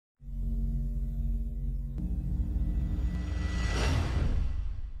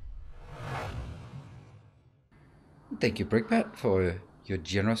Thank you, Brickbat, for your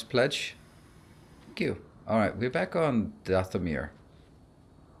generous pledge. Thank you. Alright, we're back on Dathomir.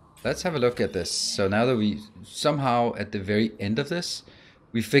 Let's have a look at this. So now that we somehow at the very end of this,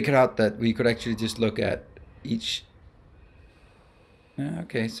 we figured out that we could actually just look at each.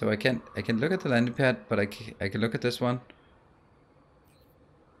 Okay, so I can look at the landing pad, but I can look at this one.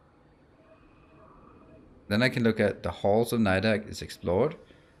 Then I can look at the halls of Nidak is explored.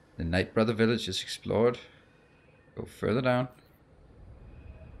 The Night Brother village is explored. Go further down.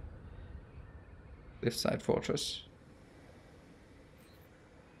 Cliffside Fortress.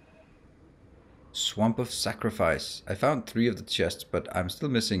 Swamp of Sacrifice. I found 3 of the chests, but I'm still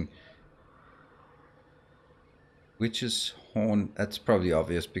missing Witch's Horn. That's probably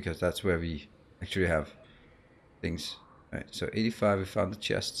obvious because that's where we actually have things. Alright, so 85, we found the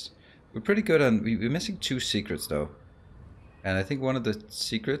chests. We're pretty good on... We're missing 2 secrets though. And I think one of the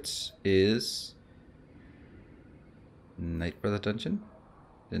secrets is Night Brother Dungeon.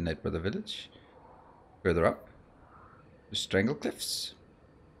 The Night Brother Village. Further up. The Strangle Cliffs.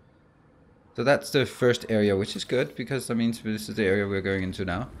 So that's the first area, which is good, because that means this is the area we're going into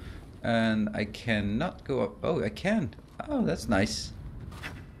now. And I cannot go up. Oh, I can. Oh, that's nice.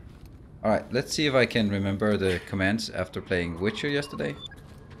 Alright, let's see if I can remember the commands after playing Witcher yesterday.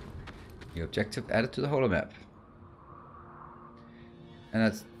 New objective added to the holomap.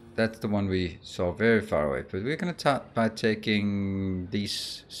 And that's the one we saw very far away. But we're going to start by taking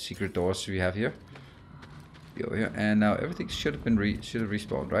these secret doors we have here. Over here. And now everything should have been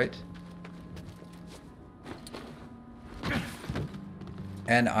respawned, right?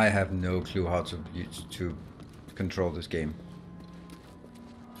 And I have no clue how to control this game.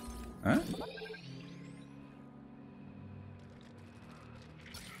 Huh?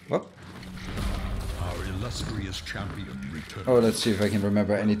 What? Our illustrious champion returns. Oh, let's see if I can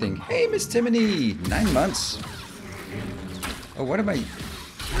remember anything. Hey, Miss Timony! 9 months. Oh, what am I...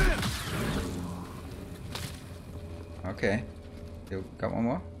 Okay. You got one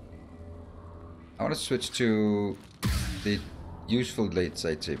more? I want to switch to the useful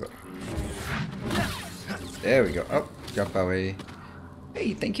lightsaber. There we go. Oh, jump away.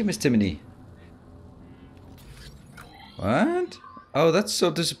 Hey, thank you, Miss Timony. What? Oh, that's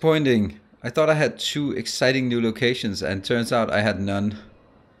so disappointing. I thought I had 2 exciting new locations, and turns out I had none.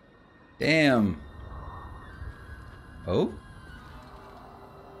 Damn. Oh?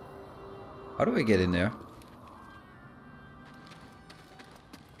 How do I get in there?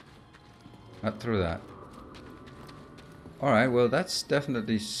 Not through that. Alright, well that's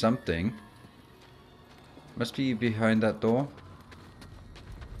definitely something. Must be behind that door.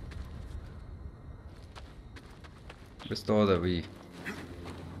 This door that we...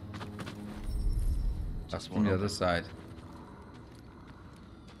 That's from the other side.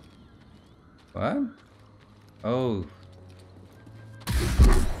 What? Oh.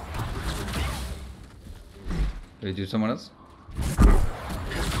 Did we do someone else?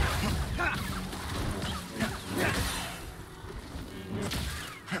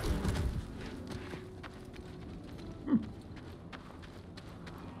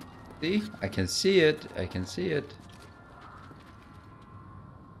 See? I can see it. I can see it.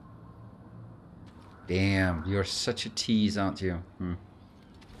 Damn, you're such a tease, aren't you?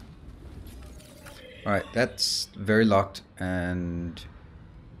 Alright, that's very locked, and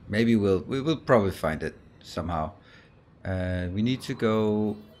maybe we will probably find it somehow. We need to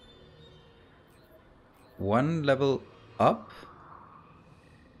go 1 level up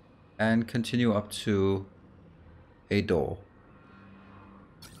and continue up to a door.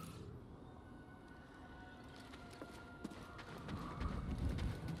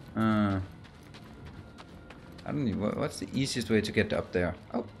 I don't know, what's the easiest way to get up there?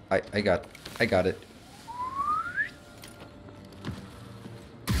 Oh, I got it.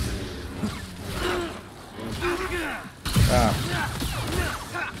 Ah.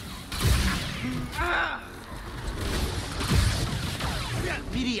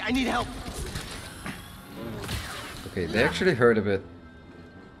 BD, I need help. Okay, they actually hurt a bit.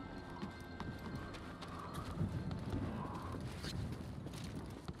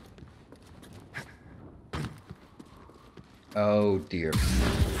 Oh dear.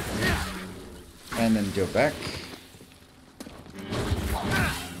 And then go back.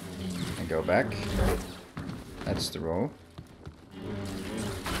 And go back. That's the roll.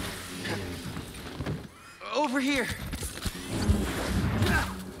 Over here.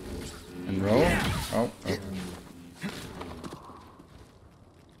 And roll. Oh, oh.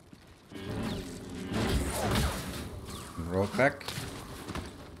 And roll back.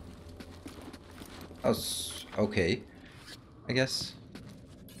 Oh, okay. I guess.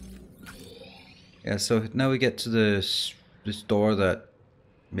 Yeah, so now we get to this door that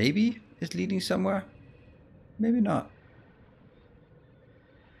maybe is leading somewhere. Maybe not.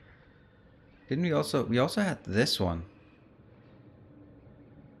 Didn't we also had this one?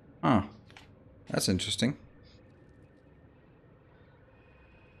 Huh. That's interesting.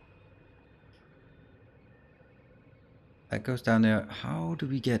 That goes down there. How do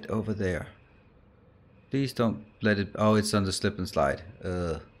we get over there? Please don't let it... Oh, it's on the slip and slide.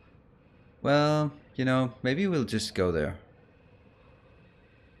 Well, you know, maybe we'll just go there.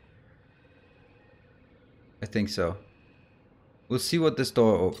 I think so. We'll see what this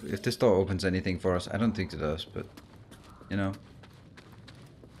door... If this door opens anything for us. I don't think it does, but... You know.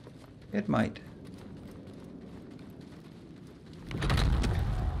 It might.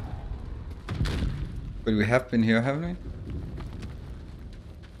 But we have been here, haven't we?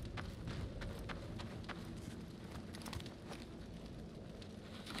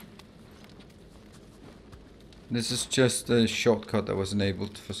 This is just a shortcut that was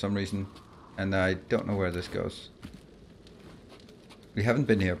enabled for some reason, and I don't know where this goes. We haven't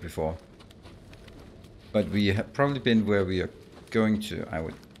been here before, but we have probably been where we are going to, I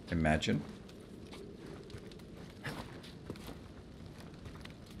would imagine.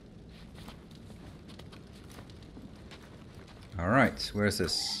 Alright, where is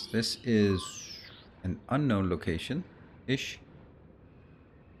this? This is an unknown location-ish.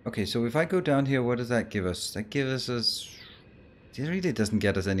 Okay, so if I go down here, what does that give us? That gives us... It really doesn't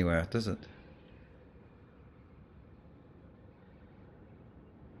get us anywhere, does it?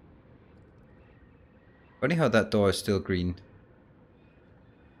 Funny how that door is still green.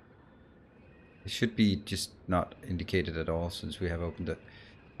 It should be just not indicated at all since we have opened it.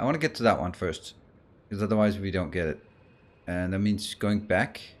 I want to get to that one first, because otherwise we don't get it. And that means going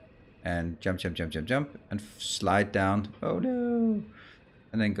back and jump, jump, jump, jump, jump, and slide down. Oh no!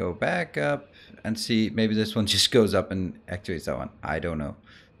 And then go back up and see, maybe this one just goes up and activates that one. I don't know.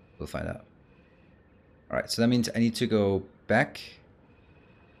 We'll find out. Alright, so that means I need to go back.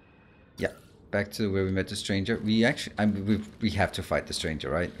 Yeah, back to where we met the stranger. We actually, we have to fight the stranger,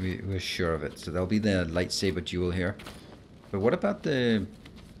 right? We're sure of it. So there'll be the lightsaber duel here. But what about the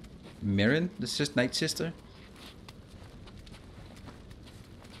Mirren, the Night Sister?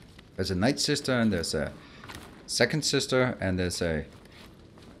 There's a Night Sister and there's a second sister and there's a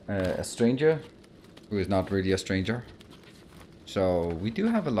stranger who is not really a stranger. So we do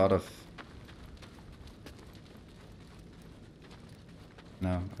have a lot of...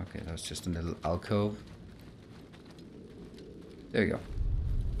 No, okay, that's just a little alcove. There you go.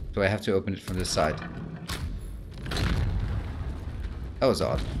 So I have to open it from this side. That was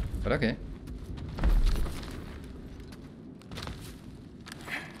odd, but okay.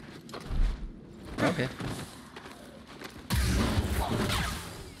 Okay.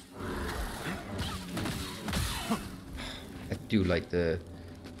 I do like the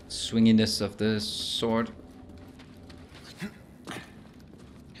swinginess of the sword.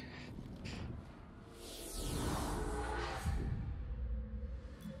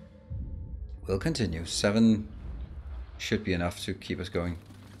 We'll continue. 7 should be enough to keep us going.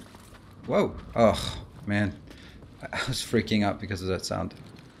 Whoa! Oh, man. I was freaking out because of that sound.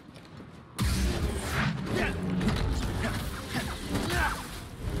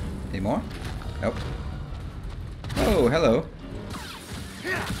 Any more? Nope. Oh, hello.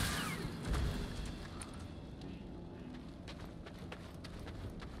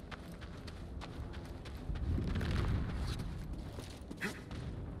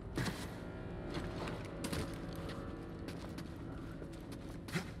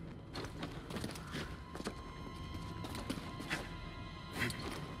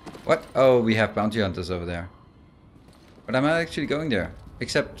 What? Oh, we have bounty hunters over there. But I'm not actually going there.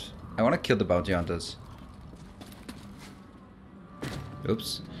 Except, I want to kill the bounty hunters.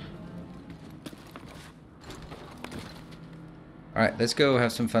 Oops. Alright, let's go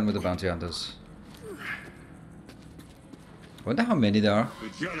have some fun with the bounty hunters. Wonder how many there are.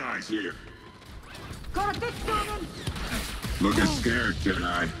 The Jedi's here. Got a big cannon! Looking scared,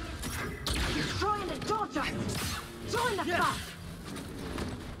 Jedi. Destroying the torture! Join the fight!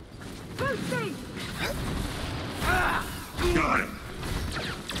 Boosting! Got him.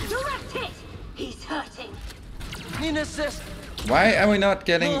 Direct hit! He's hurting! Need an assist. Why are we not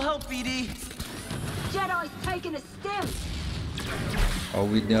getting... Little help, BD. Jedi's taking a stem! Oh,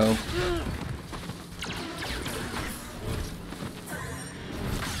 we know.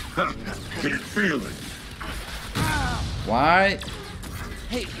 Can't feel it. Why?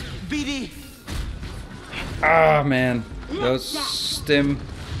 Hey, BD. Ah, man. Those stim...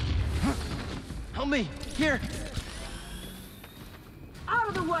 Help me. Here. Out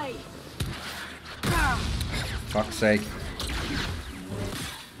of the way! fuck's sake.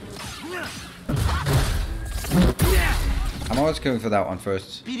 I'm always going for that one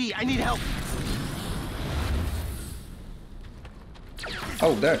first. BD, I need help.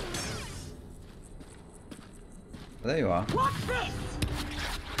 Oh, there. There you are. What's this?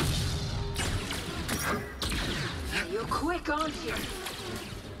 You're quick, aren't you?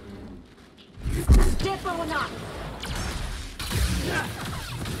 Step on up.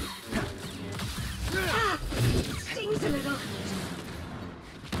 Ah, stings a little.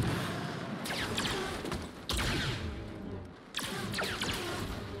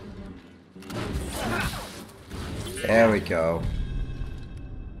 There we go.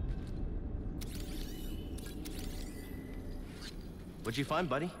 What'd you find,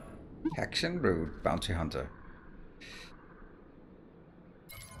 buddy? Action Brood Bounty Hunter.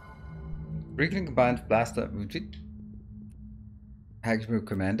 Briefly combined blaster. Action Brood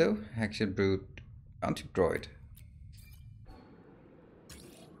Commando. Action Brood Bounty Droid.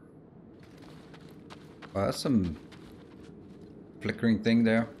 Well, that's some flickering thing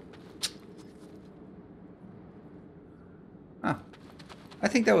there. Ah, I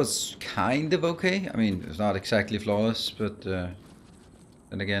think that was kind of okay. I mean, it's not exactly flawless, but then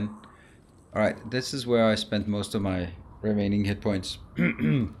again. Alright, this is where I spent most of my remaining hit points.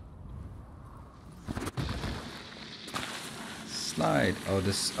 Slide. Oh,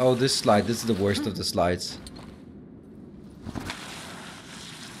 this slide. This is the worst of the slides.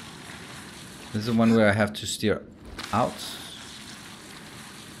 This is the one where I have to steer out.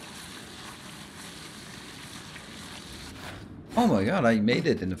 Oh my god, I made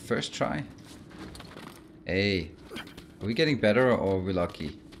it in the first try. Hey, are we getting better or are we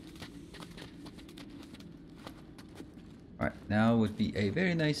lucky? Alright, now would be a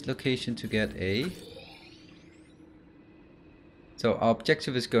very nice location to get a... So our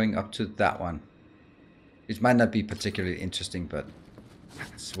objective is going up to that one. It might not be particularly interesting, but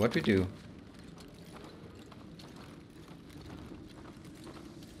that's what we do.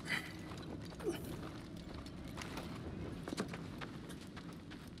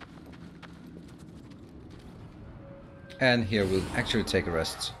 And here we'll actually take a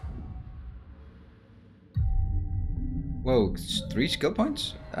rest. Whoa, 3 skill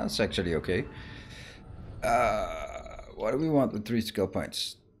points? That's actually okay. What do we want with 3 skill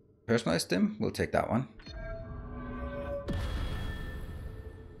points? Personalized stim? We'll take that one.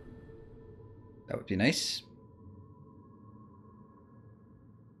 That would be nice.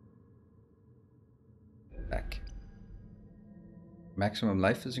 Back. Maximum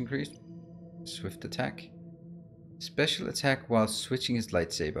life is increased. Swift attack. Special attack while switching his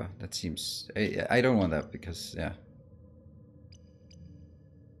lightsaber. That seems... I don't want that because, yeah.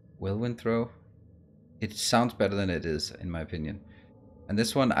 Whirlwind throw. It sounds better than it is, in my opinion. And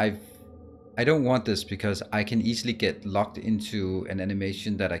this one, I don't want this because I can easily get locked into an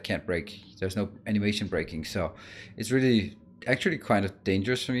animation that I can't break. There's no animation breaking, so it's really actually kind of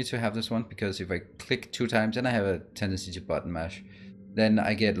dangerous for me to have this one because if I click 2 times, and I have a tendency to button mash, then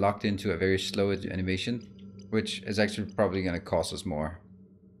I get locked into a very slow animation, which is actually probably going to cause us more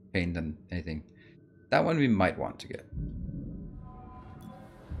pain than anything. That one we might want to get.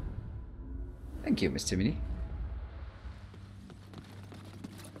 Thank you, Miss Timony.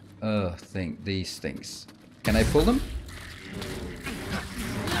 These things. Can I pull them?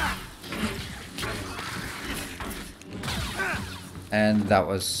 And that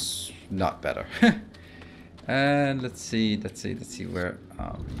was not better. And let's see where.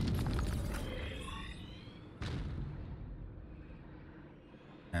 Huh?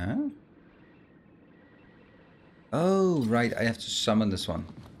 Oh, right. I have to summon this one.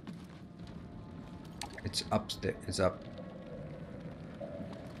 It's upstairs. It's up.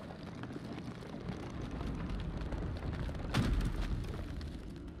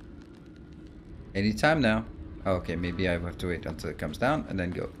 Anytime now. Oh, okay, maybe I have to wait until it comes down and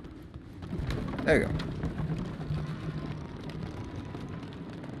then go. There you go.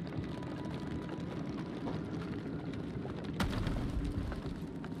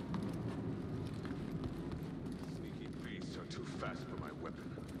 Sneaky beasts are too fast for my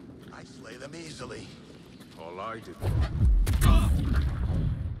weapon. I slay them easily. All I did.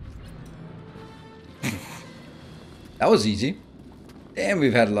 That was easy. Damn,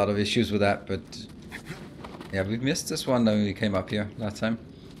 we've had a lot of issues with that, but yeah, we've missed this one when we came up here last time,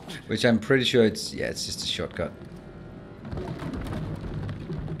 which I'm pretty sure it's just a shortcut.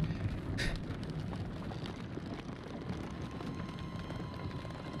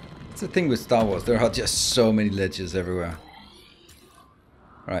 It's the thing with Star Wars, there are just so many ledges everywhere.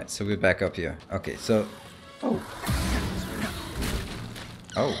 Alright, so we're back up here. Okay, so... Oh,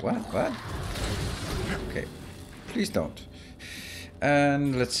 what? Okay. Please don't.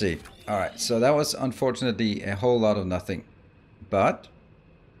 And let's see. Alright, so that was unfortunately a whole lot of nothing. But,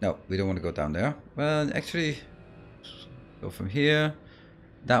 no, we don't want to go down there. Well, actually, go from here.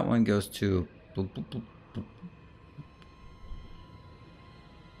 That one goes to...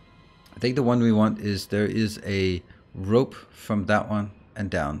 I think the one we want is there is a rope from that one and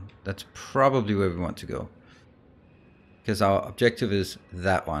down. That's probably where we want to go. Because our objective is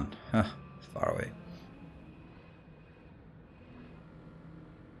that one. Huh, far away.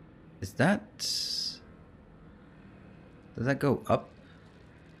 Is that... Does that go up?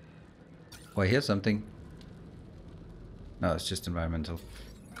 Oh, I hear something. No, it's just environmental.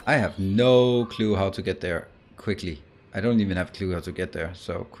 I have no clue how to get there quickly. I don't even have a clue how to get there.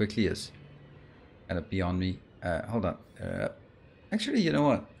 So quickly is kind of beyond me. Hold on. Actually, you know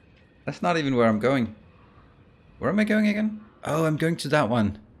what? That's not even where I'm going. Where am I going again? Oh, I'm going to that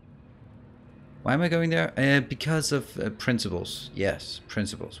one. Why am I going there? Because of principles. Yes,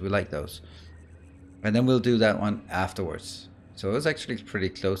 principles. We like those. And then we'll do that one afterwards. So it was actually pretty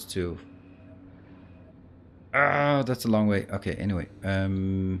close to... Oh, that's a long way. Okay, anyway.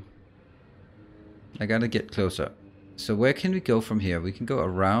 I gotta get closer. So where can we go from here? We can go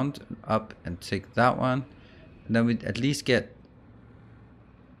around, up, and take that one. And then we at least get...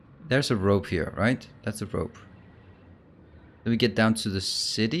 There's a rope here, right? That's a rope. Then we get down to the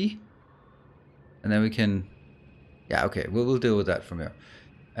city. And then we can... Yeah, okay. We'll deal with that from here.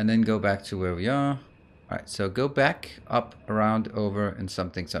 And then go back to where we are. Alright, so go back, up, around, over, and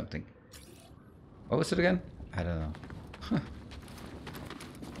something, something. What was it again? I don't know. Huh.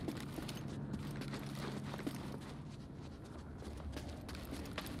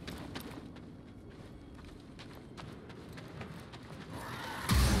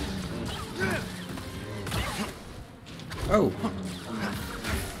 Oh!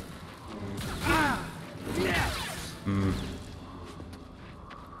 Hmm.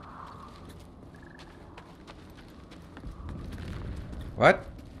 What?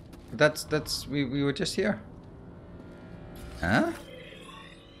 That's we were just here. Huh?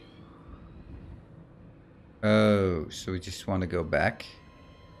 Oh, so we just want to go back.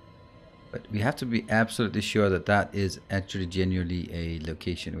 But we have to be absolutely sure that that is actually genuinely a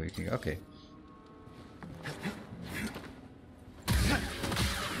location where you can go. Okay.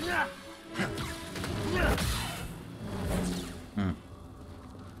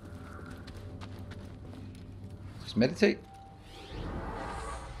 Just meditate.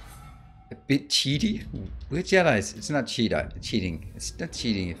 A bit cheaty? We're Jedis. It's not cheating. It's not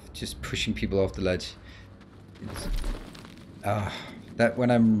cheating. It's just pushing people off the ledge. That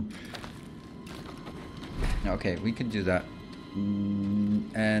when I'm... Okay, we can do that.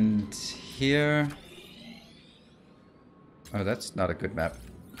 And here... Oh, that's not a good map.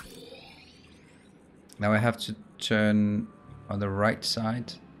 Now I have to turn on the right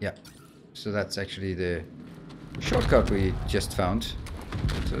side. Yeah. So that's actually the shortcut we just found.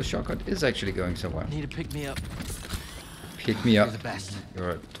 So the shortcut is actually going somewhere. Need to pick me up. Pick me up. You're the best. You're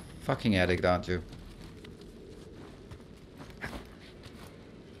a fucking addict, aren't you?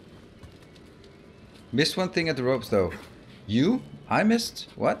 Missed one thing at the ropes though. You? I missed?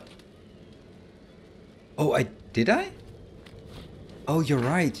 What? Oh, did I? Oh, you're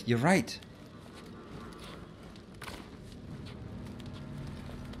right. You're right.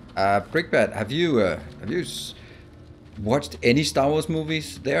 Brickbat, have you watched any Star Wars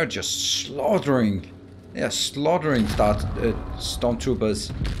movies? They are just slaughtering. They are slaughtering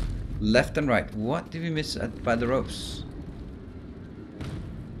stormtroopers left and right. What did we miss by the ropes?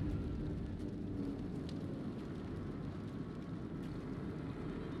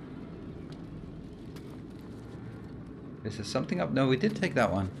 Is there something up? No, we did take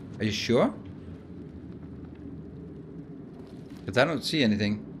that one. Are you sure? Because I don't see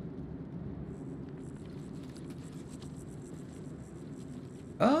anything.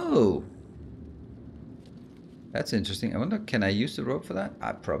 Oh! That's interesting. I wonder, can I use the rope for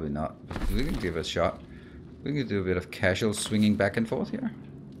that? Probably not. We can give it a shot. We can do a bit of casual swinging back and forth here.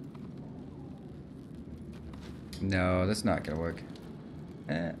 No, that's not gonna work.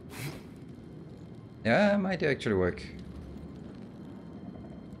 Yeah, it might actually work.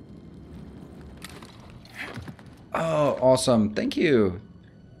 Oh, awesome. Thank you.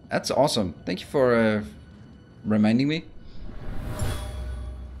 That's awesome. Thank you for reminding me.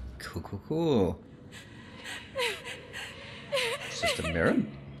 Cool, cool, cool. Sister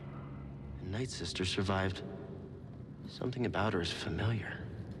Mirren? The Night Sister survived. Something about her is familiar.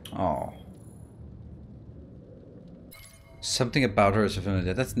 Oh. Something about her is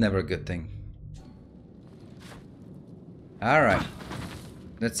familiar. That's never a good thing. Alright.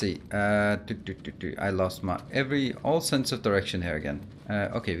 Let's see. I lost my all sense of direction here again.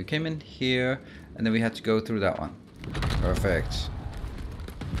 Okay, we came in here, and then we had to go through that one. Perfect.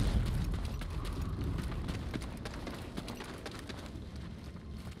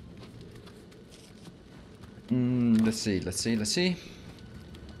 Let's see.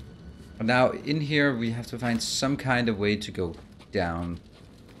 Now, in here, we have to find some kind of way to go down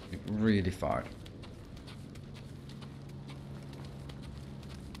really far.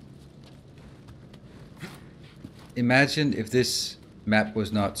 Imagine if this map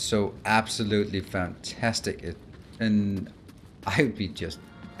was not so absolutely fantastic, and I would be just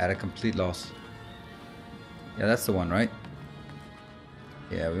at a complete loss. Yeah, that's the one, right?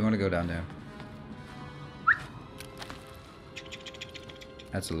 Yeah, we want to go down there.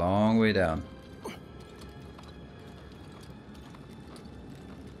 That's a long way down.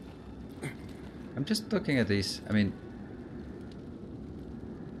 I'm just looking at these. I mean...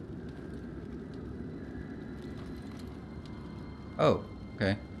 Oh,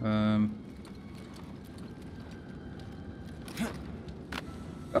 okay.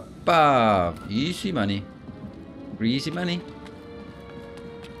 Hoppa! Easy money. Easy money.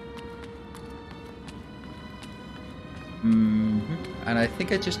 And I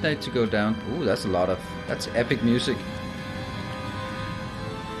think I just need to go down. Ooh, that's that's epic music.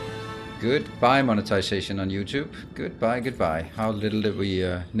 Goodbye monetization on YouTube. Goodbye. How little did we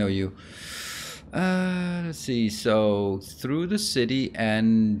know you. Let's see. So through the city,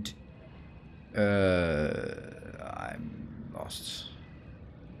 and I'm lost.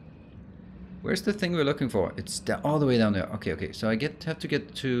 Where's the thing we're looking for? It's all the way down there. Okay. So I have to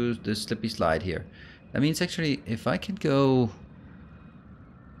get to the slippy slide here. That means actually, if I can go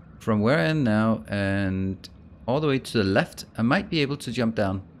from where I am now and all the way to the left, I might be able to jump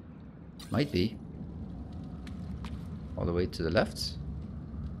down. Might be. All the way to the left.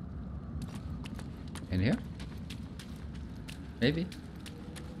 In here? Maybe.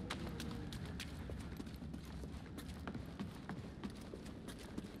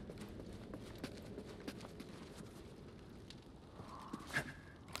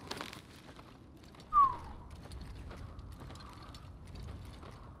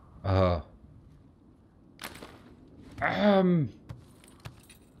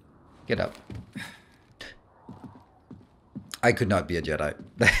 Get up. I could not be a Jedi.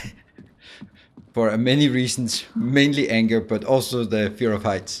 For many reasons, mainly anger, but also the fear of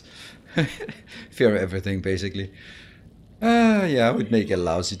heights. Fear of everything, basically. Yeah, I would make a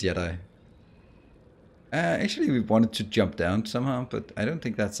lousy Jedi. Actually, we wanted to jump down somehow, but I don't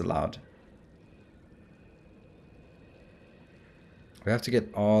think that's allowed. We have to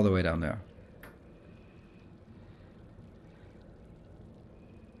get all the way down there.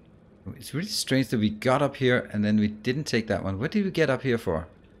 It's really strange that we got up here and then we didn't take that one. What did we get up here for?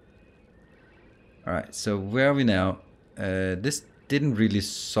 Alright, so where are we now? This didn't really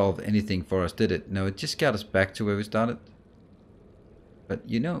solve anything for us, did it? No, it just got us back to where we started. But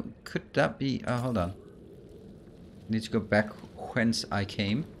you know, could that be... Oh, hold on. I need to go back whence I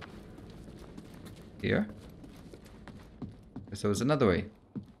came. Here. So it's another way.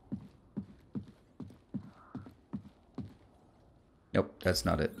 Nope, that's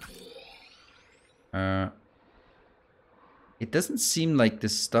not it. It doesn't seem like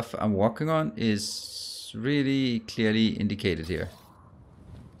this stuff I'm walking on is really clearly indicated here.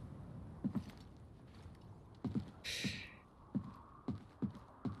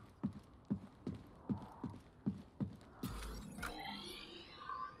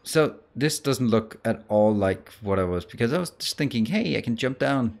 So this doesn't look at all like what I was, because I was just thinking, hey, I can jump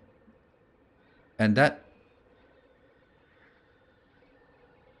down. And that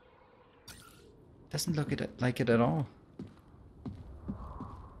doesn't look like it at all.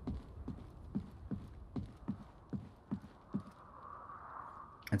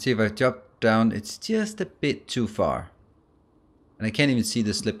 And see, if I jump down, it's just a bit too far. And I can't even see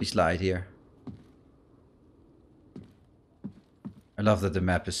the slippy slide here. I love that the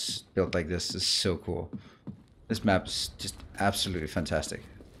map is built like this. It's so cool. This map is just absolutely fantastic.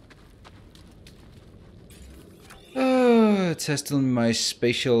 Testing my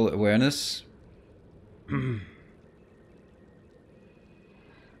spatial awareness.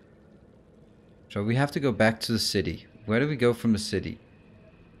 So we have to go back to the city. Where do we go from the city?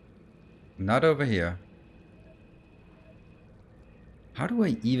 Not over here. How do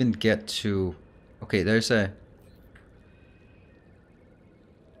I even get to... Okay, there's a...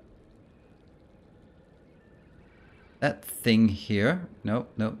 That thing here. No,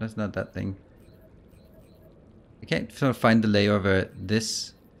 that's not that thing. I can't find the layer over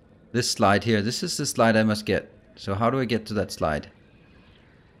this slide here. This is the slide I must get. So how do I get to that slide?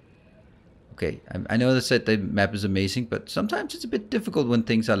 Okay, I know they said the map is amazing, but sometimes it's a bit difficult when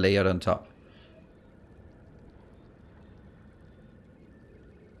things are layered on top.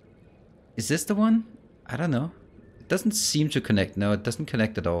 Is this the one? I don't know. It doesn't seem to connect. No, it doesn't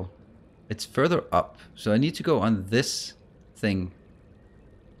connect at all. It's further up. So I need to go on this thing.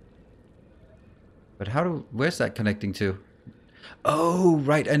 But where's that connecting to? Oh,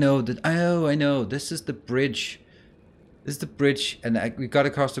 right, I know. Oh, I know. This is the bridge. This is the bridge, and we got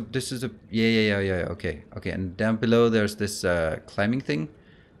across the... This is a... Yeah. Okay. And down below there's this climbing thing.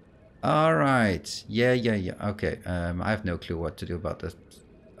 All right. Yeah. Okay. I have no clue what to do about this.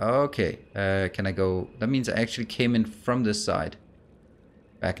 Okay. Can I go... That means I actually came in from this side.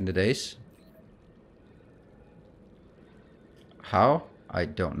 Back in the days. How? I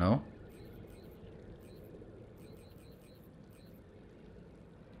don't know.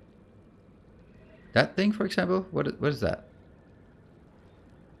 That thing, for example? What is that?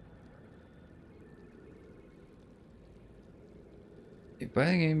 If by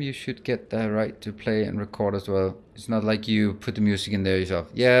the game, you should get the right to play and record as well. It's not like you put the music in there yourself.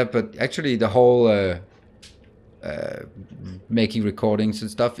 Yeah, but actually the whole making recordings and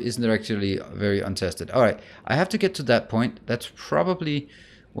stuff isn't actually very untested. Alright, I have to get to that point. That's probably...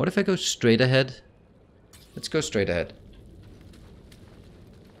 What if I go straight ahead? Let's go straight ahead.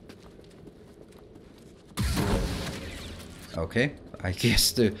 Okay, I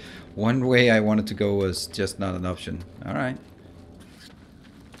guess the one way I wanted to go was just not an option. Alright.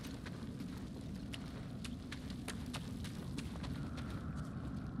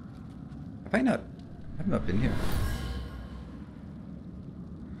 I've not been here.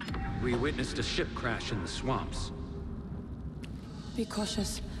 We witnessed a ship crash in the swamps. Be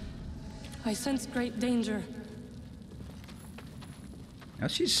cautious. I sense great danger. Now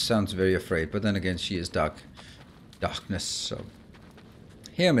she sounds very afraid, but then again she is darkness, so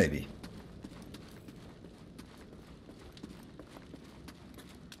here maybe.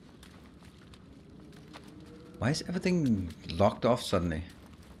 Why is everything locked off suddenly?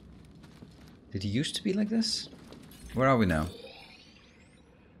 Did it used to be like this? Where are we now?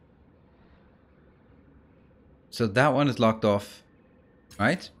 So that one is locked off,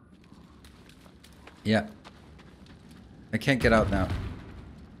 right? Yeah. I can't get out now.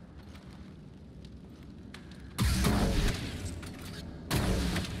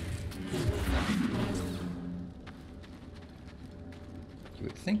 You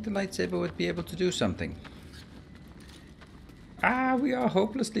would think the lightsaber would be able to do something. Ah, we are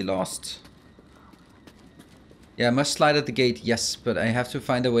hopelessly lost. Yeah, I must slide at the gate, yes, but I have to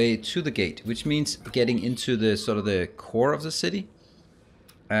find a way to the gate, which means getting into the sort of the core of the city.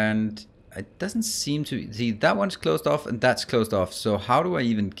 And it doesn't seem to... See, that one's closed off and that's closed off, so how do I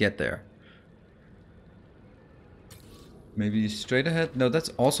even get there? Maybe straight ahead? No, that's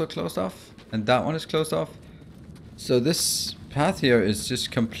also closed off, and that one is closed off. So this path here is just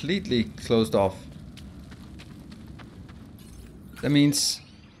completely closed off. That means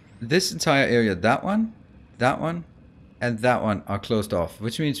this entire area, that one, and that one are closed off.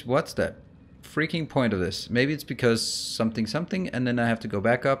 Which means, what's the freaking point of this? Maybe it's because something, and then I have to go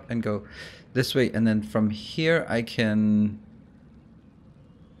back up and go this way. And then from here I came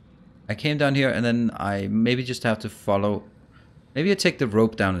down here, and then I maybe just have to follow. Maybe I take the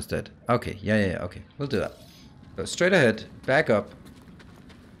rope down instead. Okay, yeah, okay. We'll do that. Go straight ahead, back up.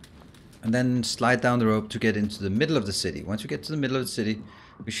 And then slide down the rope to get into the middle of the city. Once we get to the middle of the city,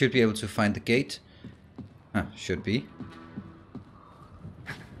 we should be able to find the gate. Should be.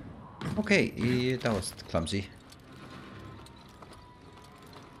 Okay, that was clumsy.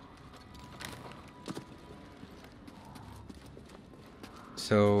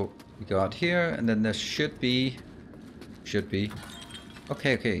 So we go out here, and then there should be. Okay.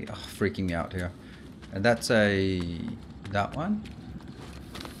 Oh, freaking me out here. And that's that one.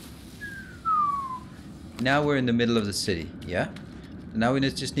 Now we're in the middle of the city, yeah? Now we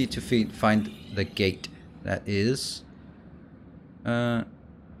just need to find the gate. That is... I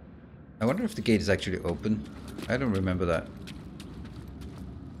wonder if the gate is actually open. I don't remember that.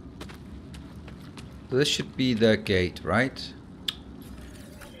 So this should be the gate, right?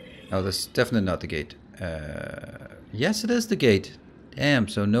 No, that's definitely not the gate. Yes, it is the gate. Damn,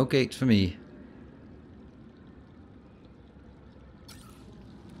 so no gate for me.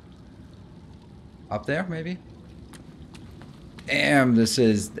 Up there, maybe? Damn, this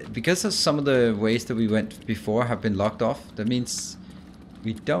is... Because of some of the ways that we went before have been locked off, that means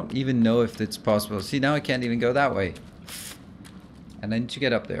we don't even know if it's possible. See, now I can't even go that way. And I need to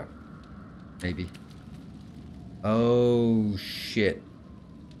get up there. Maybe. Oh, shit.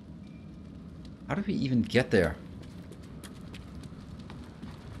 How do we even get there?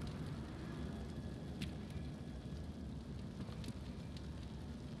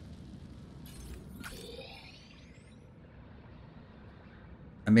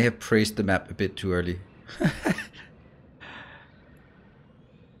 may have praised the map a bit too early.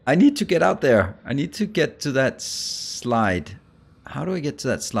 I need to get out there. I need to get to that slide. How do I get to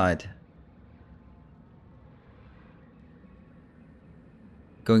that slide?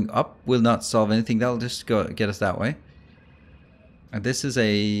 Going up will not solve anything. That'll just get us that way. And this is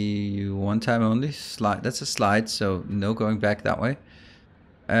a one-time only slide. That's a slide, so no going back that way.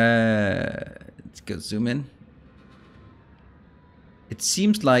 Let's go zoom in. It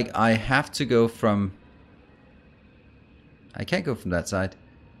seems like I have to go from... I can't go from that side.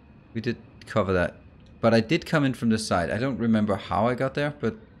 We did cover that. But I did come in from this side. I don't remember how I got there,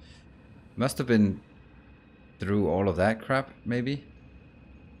 but... must have been through all of that crap, maybe.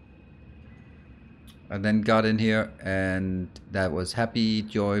 And then got in here, and that was happy,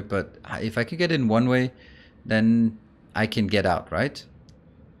 joy. But if I could get in one way, then I can get out, right?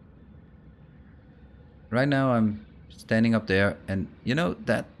 Right now I'm standing up there, and you know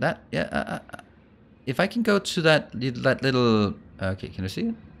if I can go to that little okay, can I see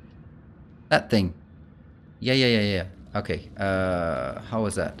it? That thing. Yeah. Okay. How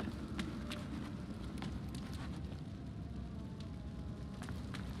was that?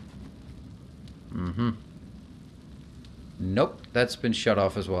 Nope, that's been shut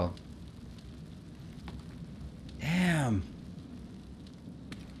off as well. Damn.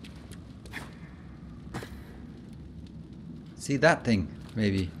 See that thing,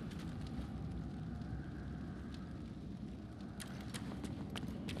 maybe.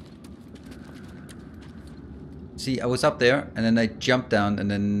 See, I was up there, and then I jumped down, and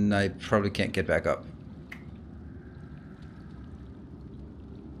then I probably can't get back up.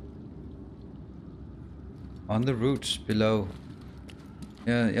 On the route below.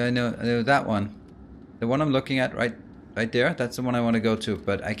 Yeah, I know that one. The one I'm looking at right there, that's the one I want to go to,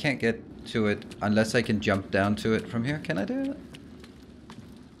 but I can't get to it unless I can jump down to it from here. Can I do that?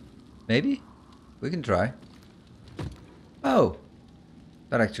 Maybe? We can try. Oh!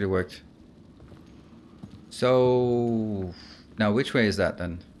 That actually worked. So... now which way is that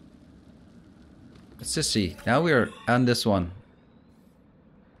then? Let's just see. Now we're on this one.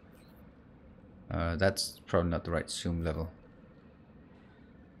 That's probably not the right zoom level.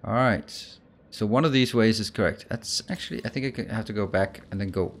 Alright. So one of these ways is correct. That's actually... I think I have to go back and then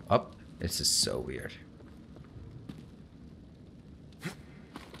go up. This is so weird.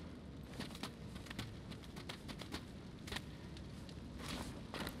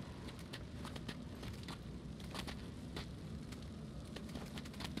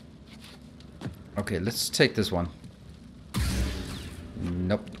 Okay, let's take this one.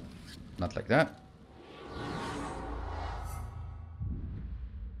 Nope. Not like that.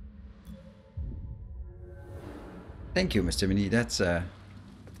 Thank you, Mr. Mini. That's a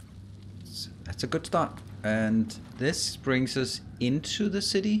good start. And this brings us into the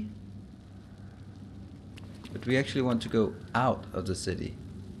city. But we actually want to go out of the city.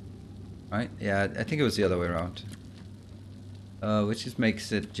 Right? Yeah, I think it was the other way around. Which just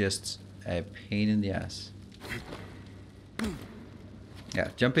makes it just a pain in the ass. Yeah,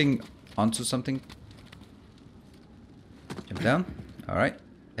 jumping onto something. Jump down. Alright.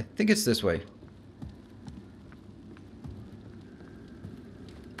 I think it's this way.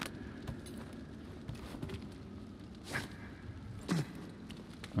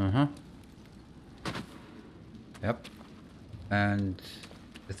 Yep. And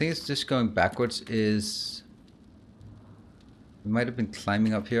the thing is, just going backwards is... we might have been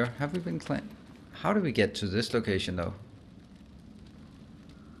climbing up here. Have we been climbing? How do we get to this location though?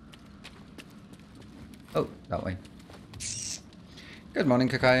 Oh, that way. Good morning,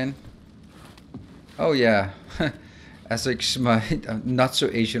 Kakayan. Oh yeah. Essex, my not so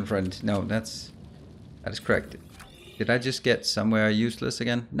Asian friend. No, that is correct. Did I just get somewhere useless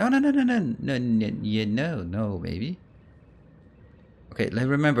again? No, maybe. Okay,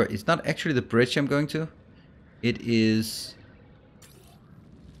 remember, it's not actually the bridge I'm going to. It is...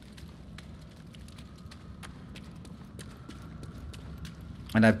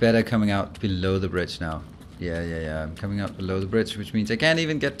 and I bet I'm coming out below the bridge now. Yeah. I'm coming out below the bridge, which means I can't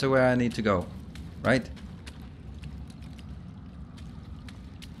even get to where I need to go. Right?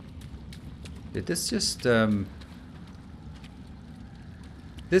 Did this just...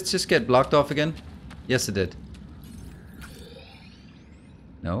 this just get blocked off again? Yes, it did.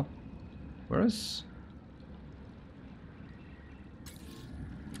 No? Where is...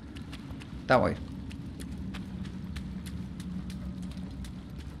 that way.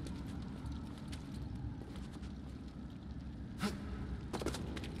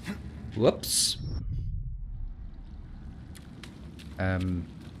 Whoops.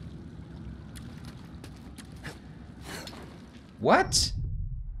 What?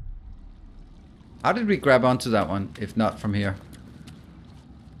 How did we grab onto that one, if not from here?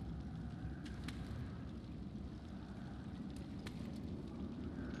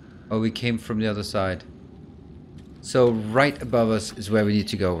 Oh, we came from the other side. So right above us is where we need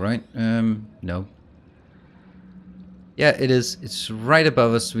to go, right? No. Yeah, it is. It's right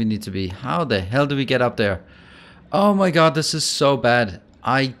above us we need to be. How the hell do we get up there? Oh my god, this is so bad.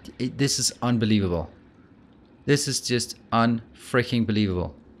 This is unbelievable. This is just unfreaking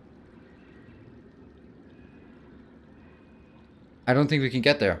believable. I don't think we can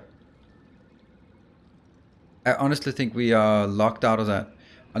get there. I honestly think we are locked out of that.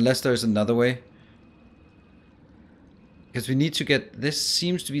 Unless there's another way. Because we need to get... This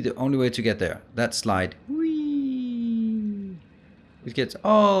seems to be the only way to get there. That slide. Whee! It gets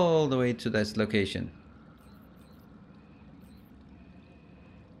all the way to this location.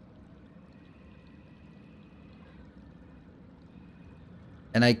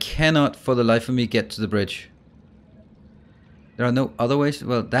 And I cannot for the life of me get to the bridge. There are no other ways.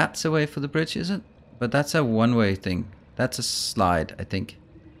 Well, that's a way for the bridge, is it? But that's a one-way thing. That's a slide, I think.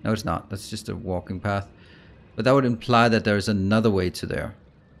 No, it's not. That's just a walking path. But that would imply that there is another way to there.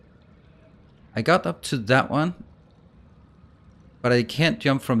 I got up to that one. But I can't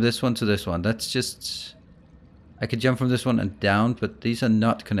jump from this one to this one. That's just... I could jump from this one and down, but these are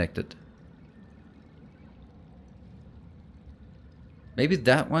not connected. Maybe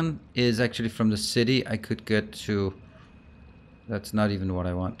that one is actually from the city. I could get to... That's not even what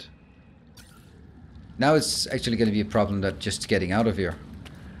I want. Now it's actually going to be a problem that just getting out of here.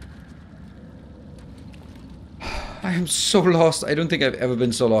 I am so lost. I don't think I've ever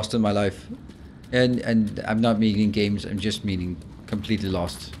been so lost in my life. And I'm not meaning games. I'm just meaning completely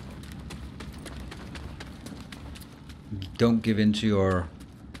lost. Don't give in to your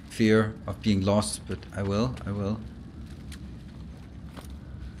fear of being lost, but I will. I will.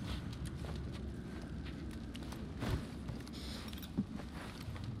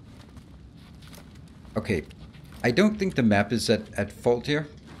 Okay, I don't think the map is at fault here.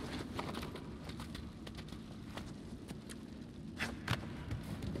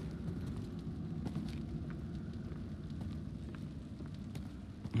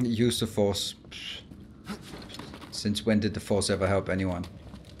 Use the Force. Since when did the Force ever help anyone?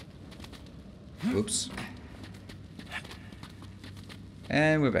 Oops.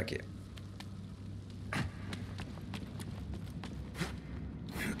 And we're back here.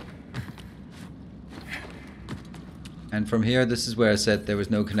 And from here, this is where I said there was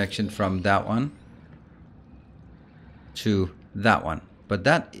no connection from that one to that one. But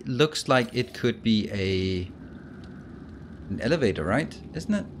that looks like it could be an elevator, right?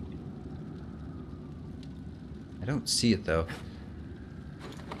 Isn't it? I don't see it though.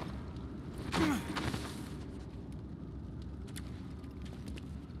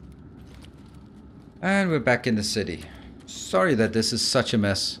 And we're back in the city. Sorry that this is such a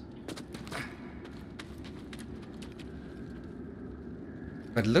mess.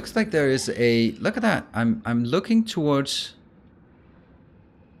 But it looks like there is a... Look at that. I'm looking towards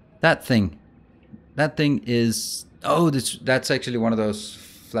that thing. That thing is... Oh, that's actually one of those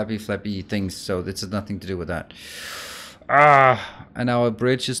flappy things. So this has nothing to do with that. And our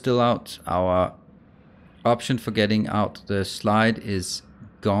bridge is still out. Our option for getting out the slide is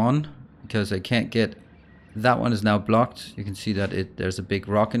gone. Because I can't get... That one is now blocked. You can see that there's a big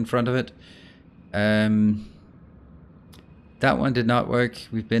rock in front of it. That one did not work.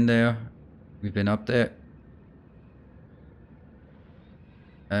 We've been there. We've been up there.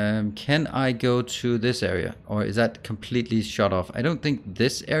 Can I go to this area? Or is that completely shut off? I don't think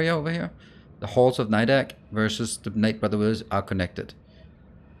this area over here, the Halls of Nidak versus the Night Brother Village, are connected.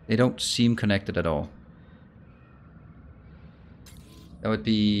 They don't seem connected at all. That would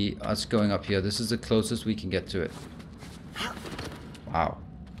be us going up here. This is the closest we can get to it. Wow.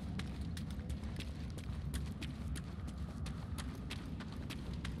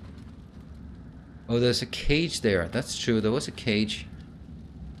 Oh, there's a cage there. That's true. There was a cage.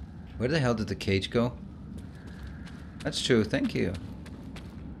 Where the hell did the cage go? That's true. Thank you.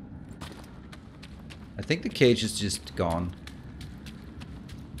 I think the cage is just gone.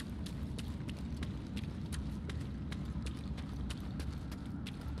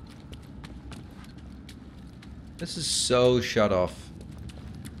 This is so shut off.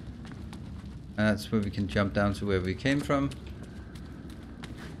 And that's where we can jump down to where we came from.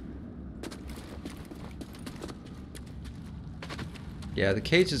 Yeah, the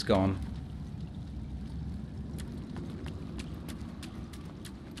cage is gone.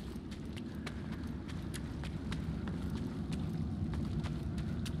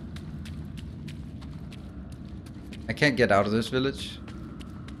 I can't get out of this village,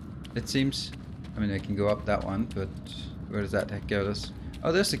 it seems. I mean, I can go up that one, but where does that get us?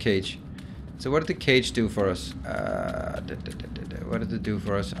 Oh, there's the cage. So what did the cage do for us? What did it do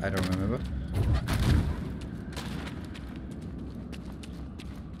for us? I don't remember.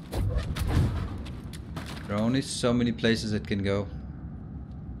 There are only so many places it can go.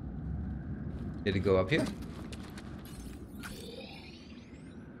 Did it go up here?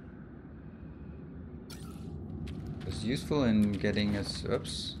 It's useful in getting us...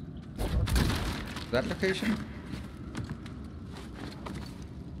 Oops. That location?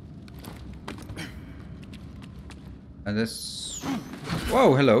 And this...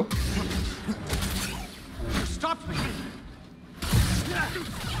 Whoa, hello. Stop me!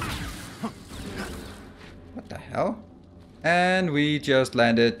 What the hell? And we just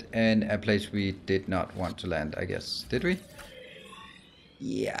landed in a place we did not want to land, I guess. Did we?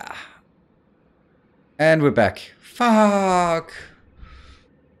 Yeah. And we're back. Fuck!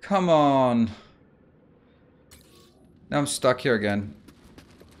 Come on. Now I'm stuck here again.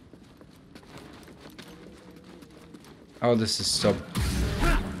 Oh, this is so...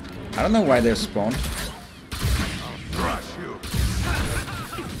 I don't know why they're spawned. Crush you.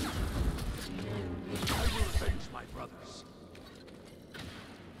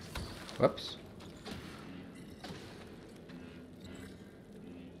 Whoops.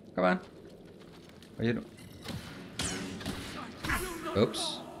 Come on. What are you doing?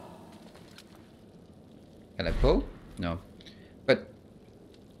 Oops. Can I pull? No. But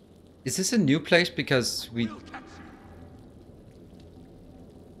is this a new place? Because we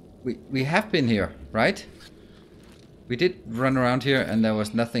have been here, right? We did run around here and there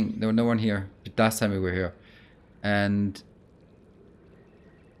was nothing, there was no one here last time we were here. And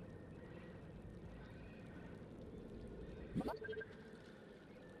are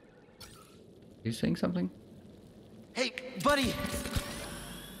you saying something? Hey, buddy!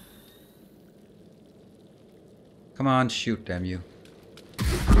 Come on, shoot, damn you.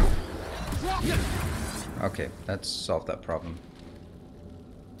 Okay, let's solve that problem.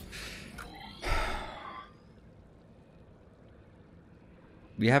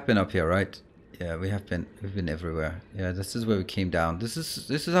 We have been up here, right? Yeah, we've been everywhere. Yeah, this is where we came down. This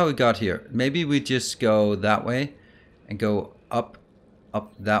is how we got here. Maybe we just go that way and go up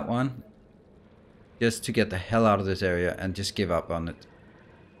that one just to get the hell out of this area and just give up on it.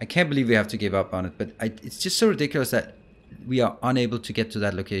 I can't believe we have to give up on it, but it's just so ridiculous that we are unable to get to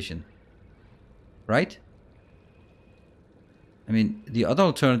that location. Right? I mean, the other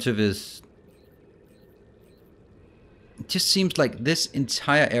alternative is... It just seems like this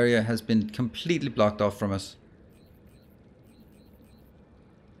entire area has been completely blocked off from us.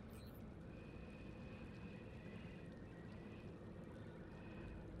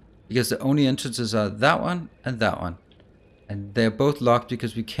 Because the only entrances are that one and that one. And they're both locked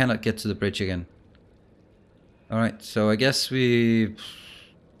because we cannot get to the bridge again. Alright, so I guess we...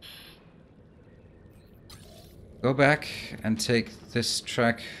 go back and take this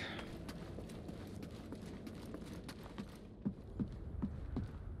track.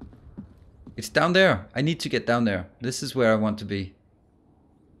 It's down there. I need to get down there. This is where I want to be.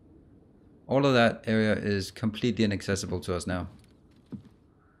 All of that area is completely inaccessible to us now.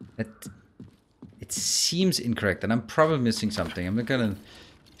 It seems incorrect, and I'm probably missing something. I'm not gonna...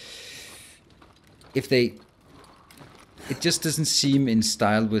 If they... It just doesn't seem in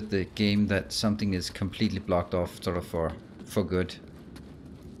style with the game that something is completely blocked off sort of for good.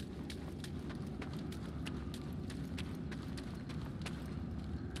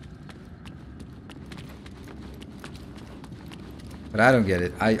 But I don't get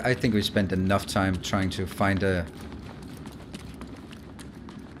it. I think we spent enough time trying to find that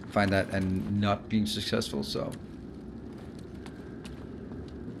and not being successful, so...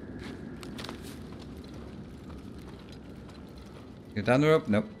 Go down the rope?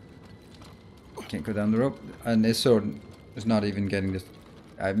 Nope. Can't go down the rope. And this sword is not even getting this...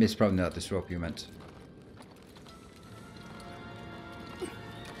 I missed probably not this rope you meant.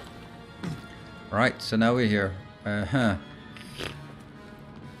 Right, so now we're here. Uh-huh.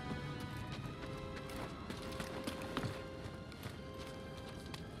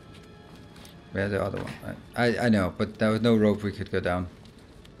 Where's the other one? I know, but there was no rope we could go down.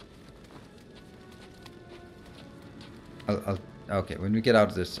 Okay, when we get out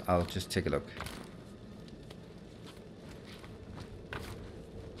of this, I'll just take a look.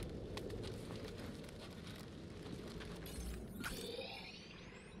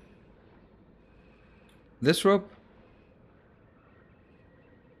 This rope?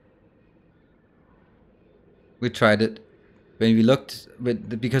 We tried it. When we looked,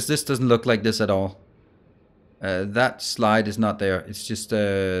 because this doesn't look like this at all. That slide is not there. It's just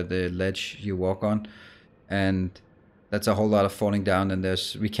the ledge you walk on, and that's a whole lot of falling down. And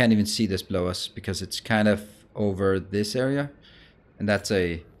we can't even see this below us because it's kind of over this area, and that's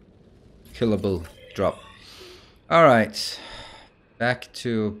a killable drop. All right, back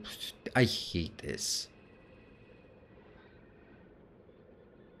to. I hate this.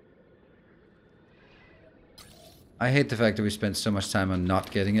 I hate the fact that we spent so much time on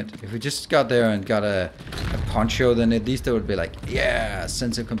not getting it. If we just got there and got a poncho, then at least it would be like, yeah,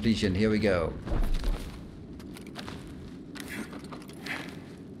 sense of completion, here we go.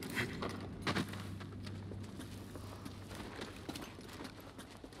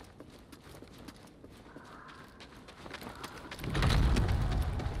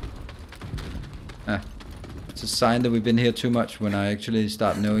 It's a sign that we've been here too much when I actually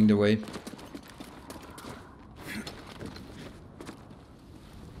start knowing the way.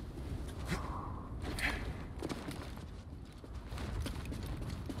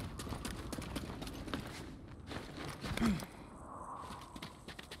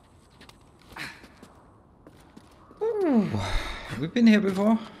 We've been here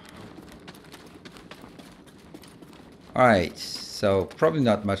before. Alright, so probably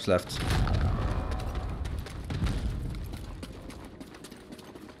not much left.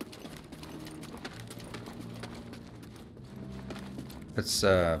 Let's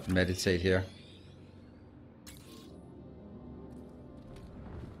meditate here.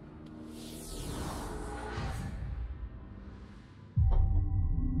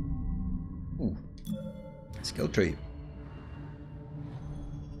 Ooh, skill tree.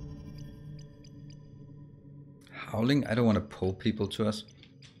 Howling? I don't want to pull people to us.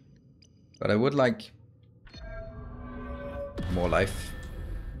 But I would like more life.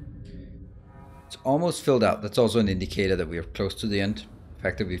 It's almost filled out. That's also an indicator that we are close to the end. The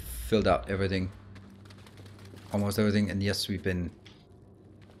fact that we've filled out everything. Almost everything. And yes, we've been...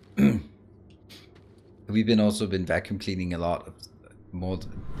 also been vacuum cleaning a lot.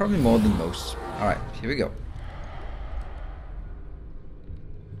 Probably more than most. Alright, here we go.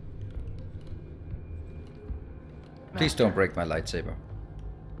 Please don't break my lightsaber.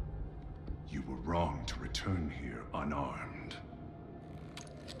 You were wrong to return here unarmed.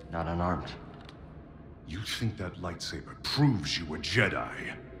 Not unarmed. You think that lightsaber proves you a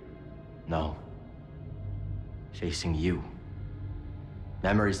Jedi? No. Facing you.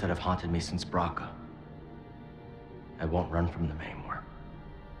 Memories that have haunted me since Braca. I won't run from them anymore.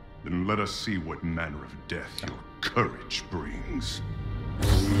 Then let us see what manner of death your courage brings.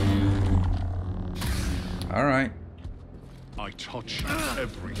 All right. I taught you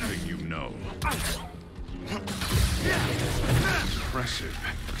everything you know. Impressive.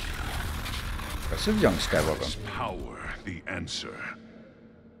 Impressive, young Skywalker. Is power the answer?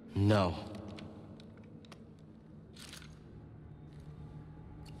 No.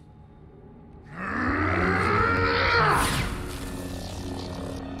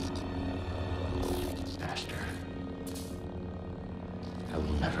 Master, I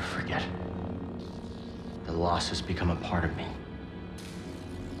will never forget. The loss has become a part of me.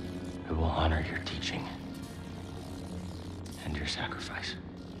 I will honor your teaching and your sacrifice.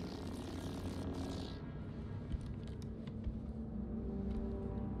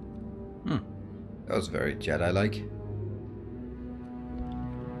 That was very Jedi-like.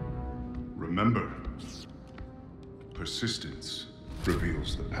 Remember, persistence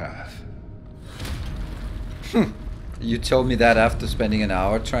reveals the path. You told me that after spending an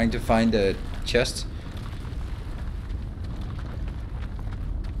hour trying to find a chest.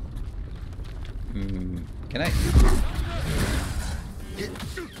 Can I?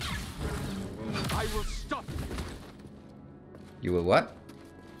 I will stop you. You will what?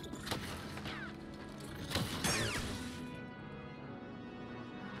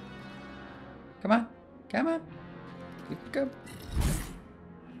 Come on. Come on. Go.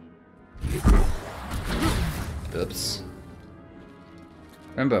 Oops.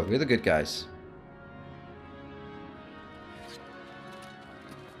 Remember, we're the good guys.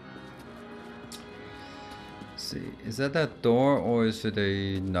 Let's see. Is that door or is it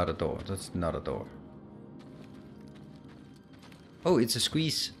not a door? That's not a door. Oh, it's a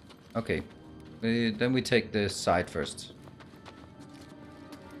squeeze. Okay. Then we take the side first.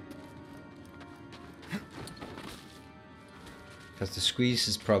 Because the squeeze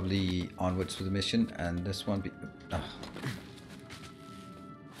is probably onwards to the mission, and this one be... Oh.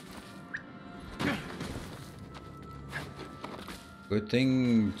 Good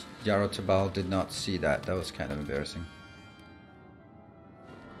thing Yaro Tabal did not see that. That was kind of embarrassing.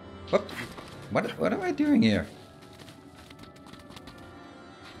 Whoop! What am I doing here?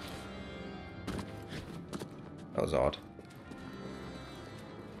 That was odd.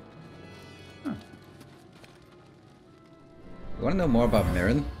 Huh. You want to know more about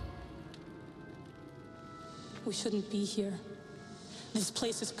Mirren? We shouldn't be here. This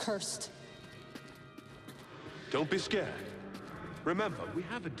place is cursed. Don't be scared. Remember, we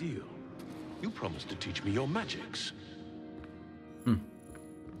have a deal. You promised to teach me your magics.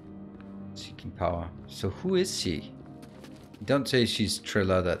 Seeking power. So who is she? Don't say she's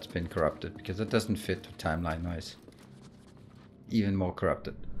Trilla that's been corrupted, because that doesn't fit timeline-wise. Even more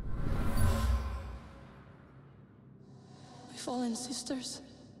corrupted. My fallen sisters.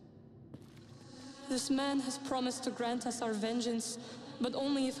 This man has promised to grant us our vengeance, but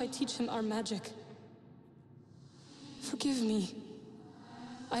only if I teach him our magic. Forgive me.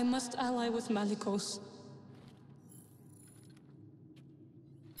 I must ally with Malicos.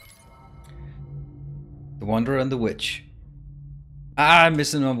 The Wanderer and the Witch. Ah, I'm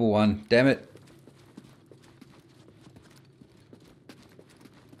missing number 1. Damn it.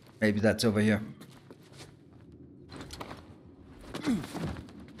 Maybe that's over here.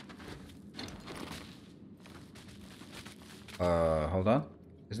 Hold on.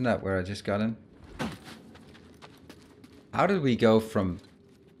 Isn't that where I just got in? How did we go from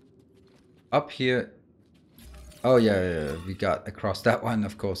up here? Oh yeah, we got across that one,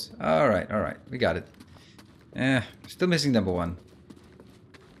 of course. Alright, we got it. Still missing number 1.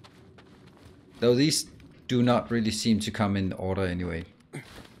 Though these do not really seem to come in order anyway.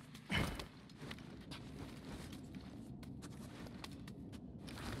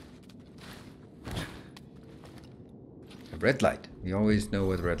 A red light. We always know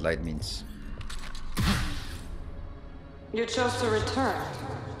what red light means. You chose to return.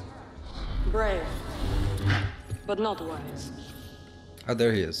 Brave, but not wise. Oh,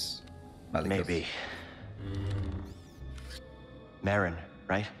 there he is. Malicos. Maybe. Marin,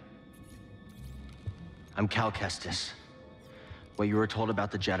 right? I'm Cal Kestis. What you were told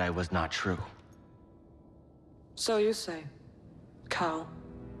about the Jedi was not true. So you say. Cal.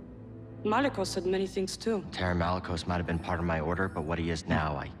 Malicos said many things too. Terran Malicos might have been part of my order, but what he is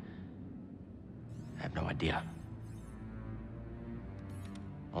now, I have no idea.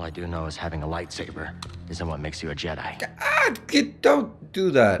 All I do know is having a lightsaber isn't what makes you a Jedi. Ah, don't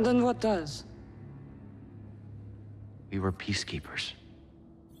do that. Then what does? We were peacekeepers.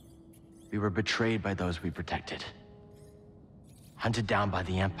 We were betrayed by those we protected. Hunted down by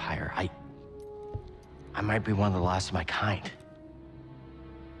the Empire. I might be one of the last of my kind.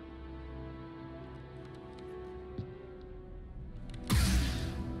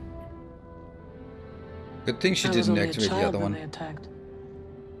 Good thing she didn't activate the other one. They attacked.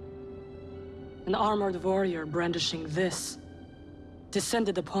 An armored warrior brandishing this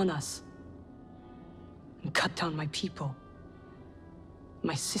descended upon us and cut down my people,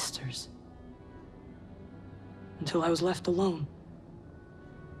 my sisters, until I was left alone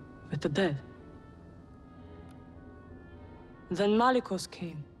with the dead. Then Malicos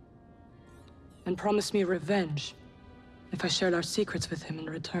came and promised me revenge if I shared our secrets with him in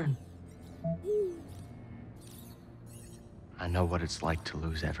return. I know what it's like to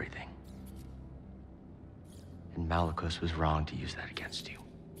lose everything. And Malicos was wrong to use that against you.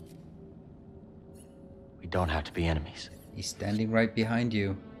 We don't have to be enemies. He's standing right behind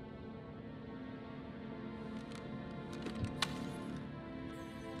you.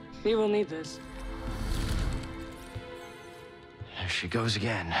 We will need this. There she goes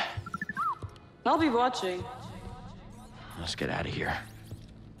again. I'll be watching. Let's get out of here.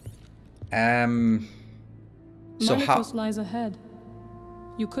 So Malicos lies ahead.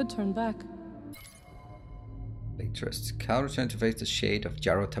 You could turn back. Interest. Cal returned to face the shade of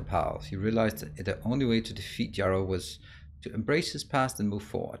Jaro Tapal. He realized that the only way to defeat Jaro was to embrace his past and move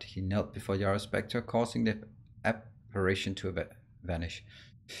forward. He knelt before Jaro's specter, causing the apparition to vanish.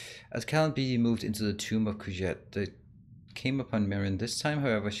 As Cal and BD moved into the tomb of Kujet, they came upon Mirren. This time,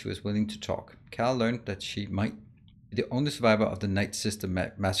 however, she was willing to talk. Cal learned that she might be the only survivor of the Night Sister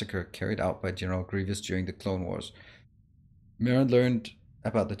massacre carried out by General Grievous during the Clone Wars. Mirren learned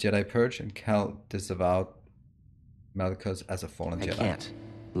about the Jedi Purge, and Cal disavowed Malicos as a fallen Jedi. I can't.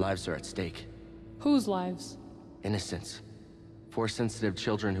 Lives are at stake. Whose lives? Innocents. Force-sensitive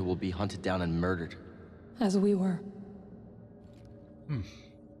children who will be hunted down and murdered. As we were.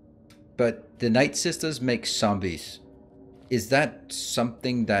 But the Night Sisters make zombies. Is that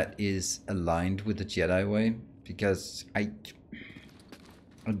something that is aligned with the Jedi way? Because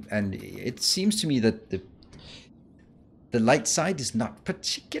and it seems to me that the light side is not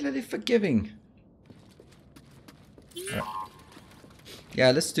particularly forgiving.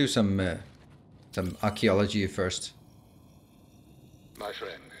 Yeah, let's do some archaeology first. My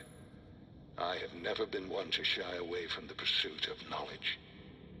friend, I have never been one to shy away from the pursuit of knowledge.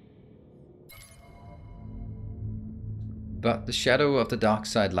 But the shadow of the dark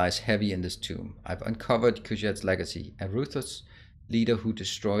side lies heavy in this tomb. I've uncovered Kujet's legacy, a ruthless leader who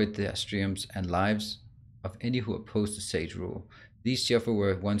destroyed the Astriums and lives of any who opposed the Sage rule. These Jaffa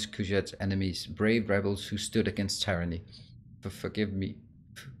were once Kujet's enemies, brave rebels who stood against tyranny. Forgive me.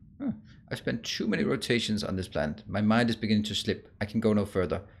 I've spent too many rotations on this planet. My mind is beginning to slip. I can go no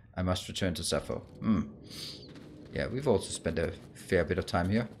further. I must return to Sappho. Yeah, we've also spent a fair bit of time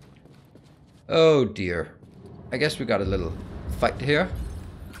here. Oh dear. I guess we got a little fight here.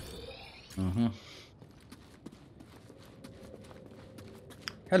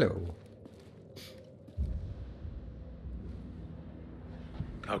 Hello.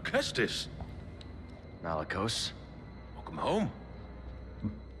 Cal Kestis. Malicos. Welcome home.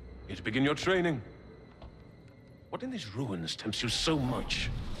 Here to begin your training. What in these ruins tempts you so much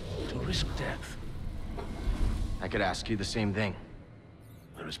to risk death? I could ask you the same thing.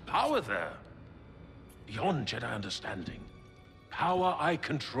 There is power there. Beyond Jedi understanding. Power I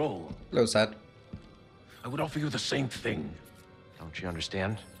control. Hello, Sad. I would offer you the same thing. Don't you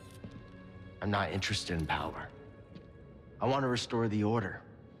understand? I'm not interested in power. I want to restore the Order.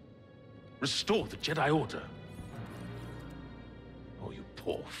 Restore the Jedi Order. Oh, you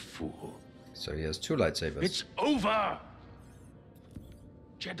poor fool. So he has 2 lightsabers. It's over!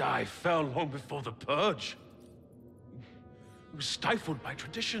 Jedi fell long before the Purge. It was stifled by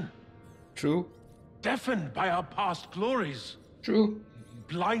tradition. True. Deafened by our past glories. True.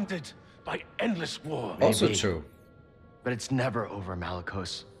 Blinded by endless war. Also Maybe. true. But it's never over,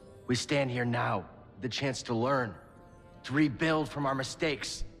 Malicos. We stand here now, with the chance to learn, to rebuild from our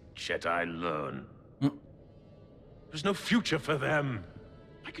mistakes. Jedi learn. There's no future for them.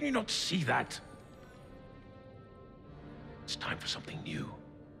 Why can you not see that? It's time for something new.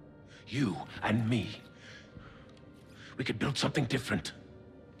 You and me. We could build something different.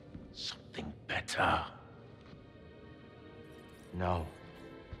 Something better. No.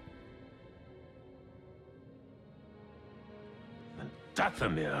 And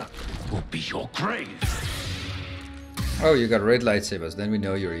Dathomir will be your grave. Oh, you got red lightsabers. Then we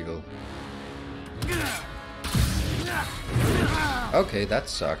know you're evil. Okay, that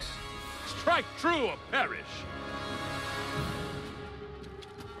sucks. Strike true or perish.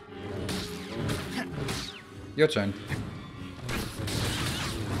 Your turn.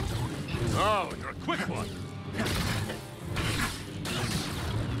 Oh, you're a quick one.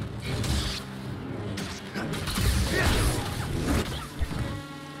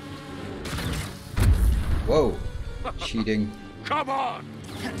 Whoa. Cheating. Come on.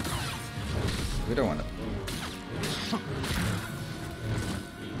 We don't want it.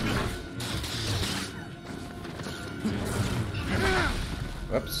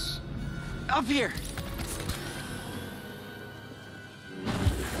 Whoops. Up here!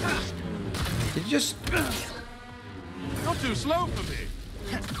 Did you just... You're too slow for me.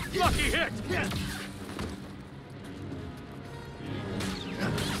 Lucky hit.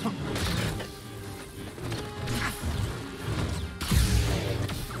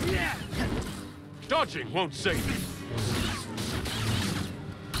 Dodging won't save you.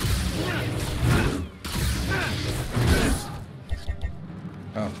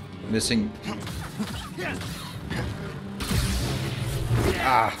 Oh, missing.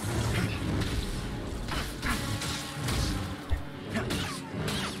 Ah.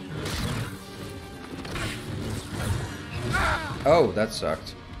 Oh, that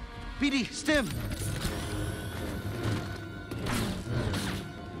sucked. BD, stim!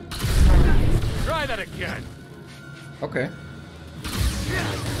 Try that again. Okay.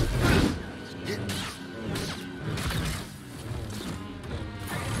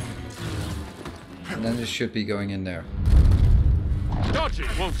 And then it should be going in there. Dodging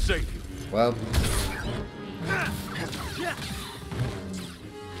won't save you. Well.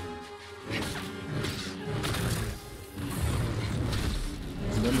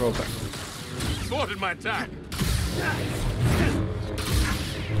 And then roll back. Thwarted my attack.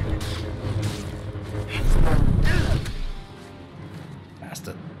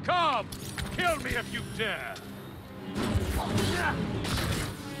 Bastard. Come! Kill me if you dare!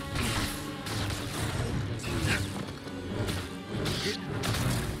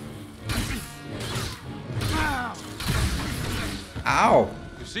 Ow!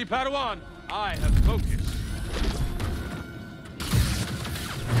 You see, Padawan, I have focus.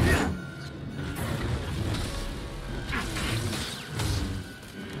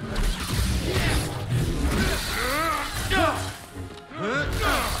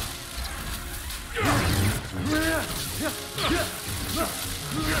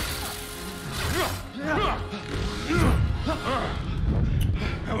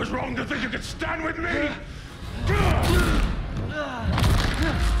 wrong to think you could stand with me?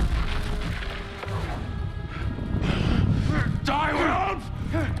 Die, Wolf!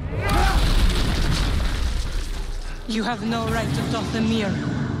 You have no right to Dathomir.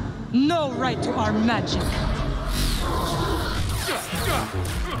 No right to our magic.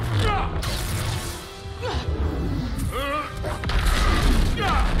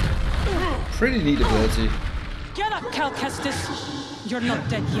 Pretty neat ability. Get up, Cal Kestis. You're not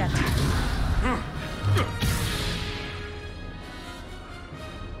dead yet.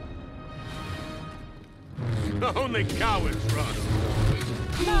 Only cowards run.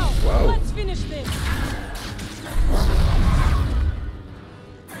 Now, Wow. let's finish this.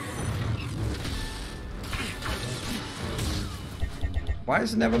 Why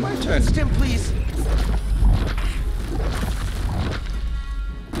is it never my turn? Stim, please.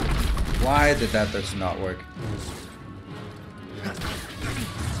 Why did that just not work?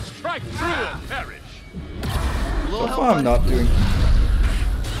 Strike through and perish. So far I'm not doing...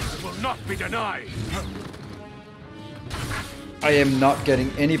 Will not be denied. I am not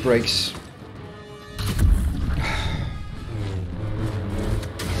getting any breaks.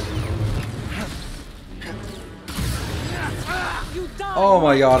 You die. Oh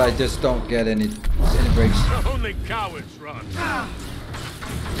my god, I just don't get any breaks. Only cowards run.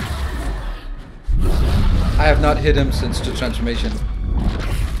 I have not hit him since the transformation.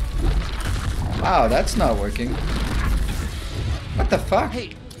 Wow, that's not working. What the fuck?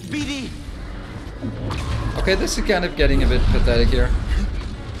 Hey, BD. Okay, this is kind of getting a bit pathetic here.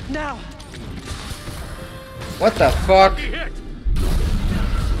 Now. What the fuck? Be hit.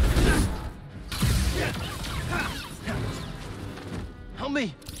 Help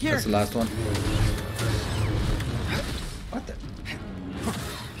me. Here. That's the last one. What the?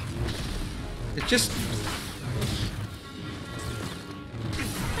 It just...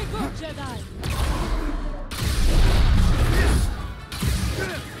 Hey, go, Jedi.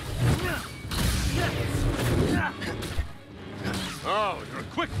 Oh, you're a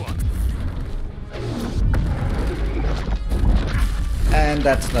quick one. And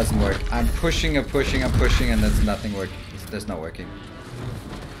that doesn't work. I'm pushing, I'm pushing, I'm pushing, and that's nothing working. That's not working.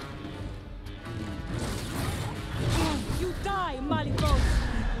 You die, Malikos.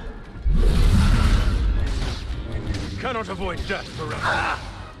 Cannot avoid death forever.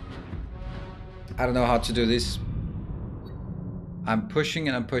 I don't know how to do this. I'm pushing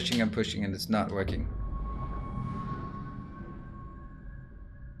and I'm pushing, I'm pushing, and it's not working.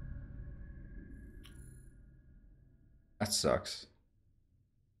 That sucks.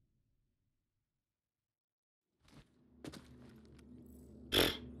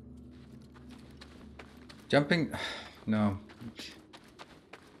 Jumping? No.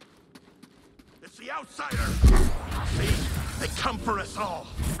 It's the outsider. See? They come for us all.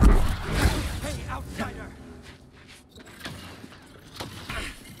 Hey, outsider!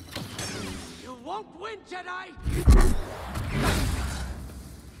 You won't win, Jedi!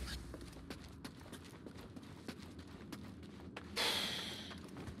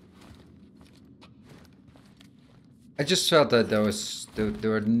 I just felt that there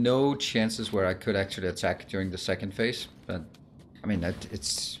were no chances where I could actually attack during the second phase, but I mean I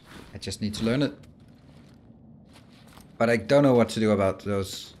just need to learn it. But I don't know what to do about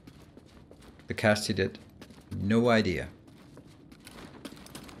the cast he did. No idea.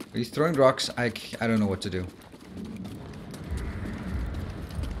 He's throwing rocks. I don't know what to do.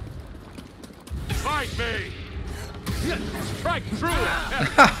 Fight me. Strike through.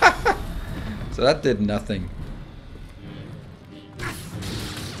 So that did nothing.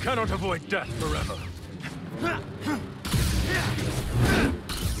 Cannot avoid death forever.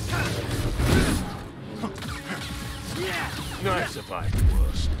 I survived the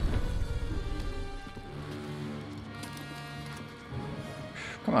worst.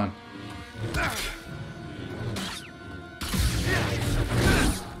 Come on.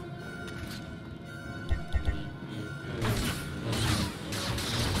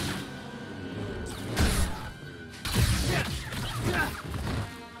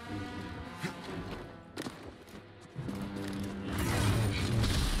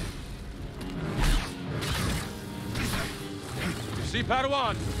 See,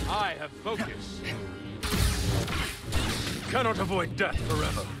 Padawan, I have focus. Cannot avoid death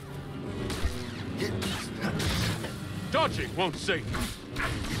forever. Dodging won't save you.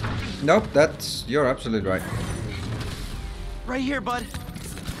 Nope, you're absolutely right. Right here, bud.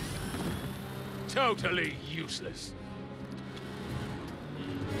 Totally useless.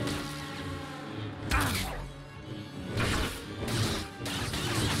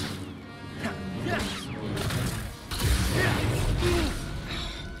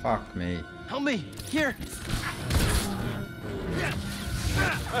 Fuck me. Help me! Here!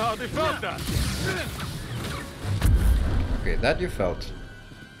 I hardly felt that. Okay, that you felt.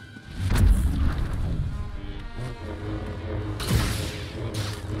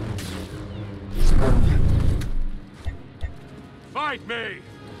 Fight me!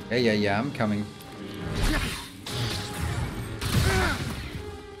 Yeah, I'm coming.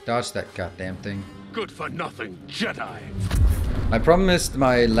 Dodge that goddamn thing. Good for nothing, Jedi. My problem is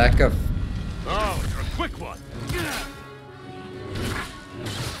my lack of... Oh, you're a quick one.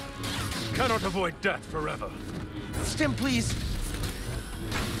 Cannot avoid death forever. Stim, please!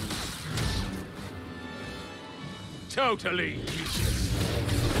 Totally useless.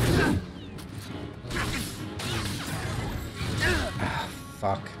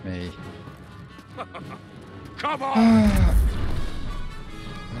 Fuck me. Come on!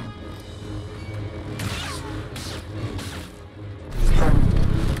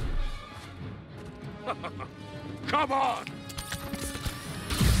 Come on!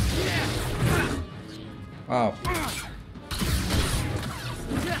 Wow.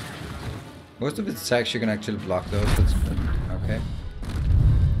 Most of its attacks you can actually block those. That's okay.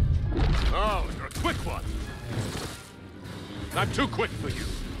 Oh, you're a quick one. I'm too quick for you.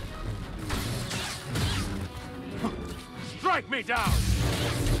 Strike me down!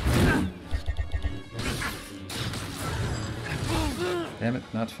 Damn it,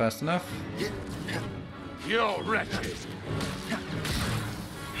 not fast enough. You're wretched.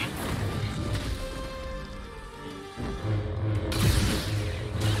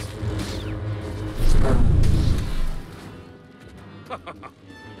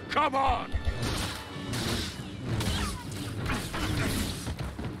 Come on!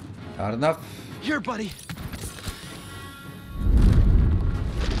 Not enough. Here, buddy!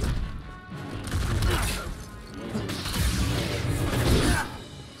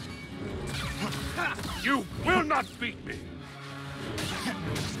 You will not beat me!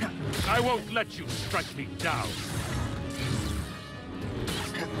 I won't let you strike me down!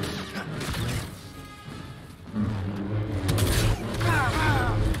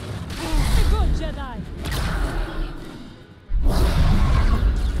 Good Jedi!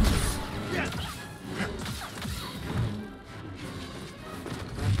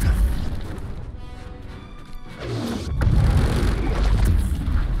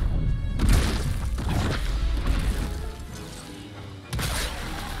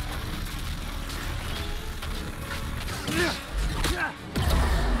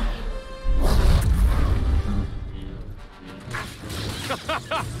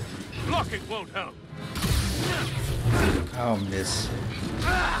 Blocking won't help. Oh, miss.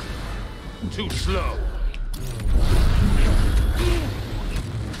 Too slow.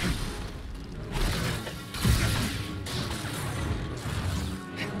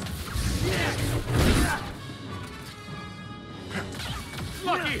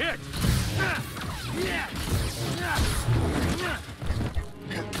 Lucky hit.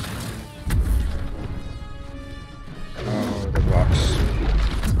 Oh, the rocks.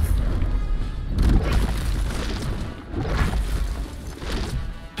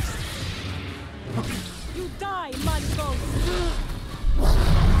 You die, Malco!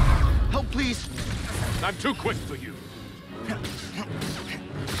 Help, please! I'm too quick for you.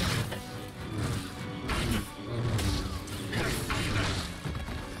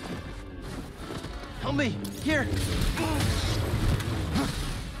 Help me! Here!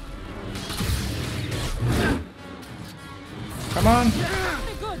 Come on!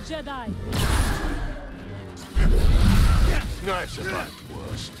 Good Jedi! I survived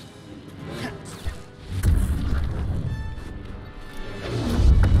worse.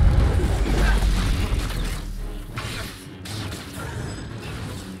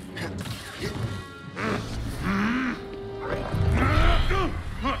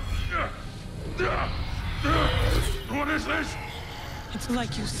 What is this? It's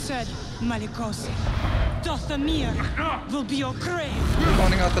like you said, Malicos. Dothamir will be your grave!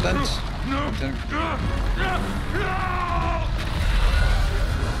 Morning out the lens.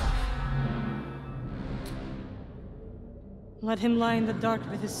 Let him lie in the dark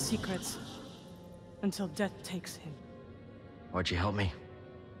with his secrets until death takes him. Why'd you help me?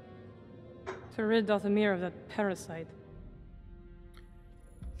 To rid Dothamir of that parasite.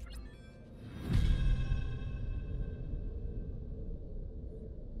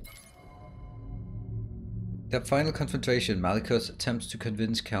 Their final confrontation, Malicos attempts to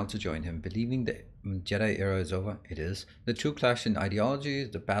convince Cal to join him, believing the Jedi era is over. It is. The two clash in ideology,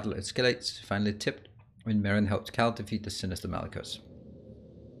 the battle escalates, finally tipped when Merrin helps Cal defeat the sinister Malicos.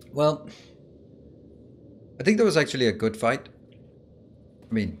 Well, I think that was actually a good fight.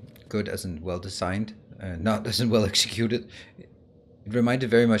 I mean, good as in well designed, not as in well executed. It reminded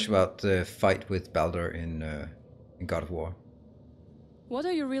very much about the fight with Baldur in God of War. What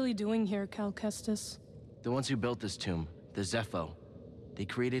are you really doing here, Cal Kestis? The ones who built this tomb, the Zepho, they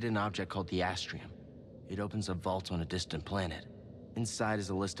created an object called the Astrium. It opens a vault on a distant planet. Inside is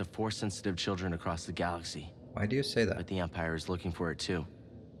a list of Force-sensitive children across the galaxy. Why do you say that? But the Empire is looking for it too.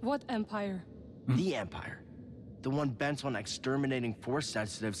 What Empire? The Empire. The one bent on exterminating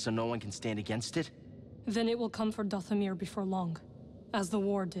Force-sensitive so no one can stand against it? Then it will come for Dathomir before long, as the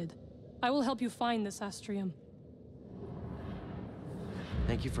war did. I will help you find this Astrium.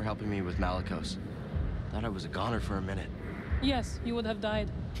 Thank you for helping me with Malicos. Thought I was a goner for a minute. Yes, you would have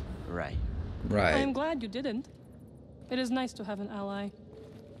died. Right. Right. I am glad you didn't. It is nice to have an ally.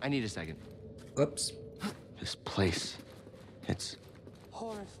 I need a second. Oops. This place, it's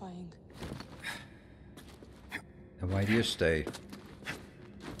Horrifying. And why do you stay?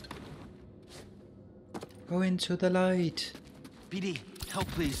 Go into the light. BD, help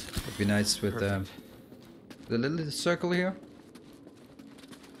please. It'd be nice with the little circle here.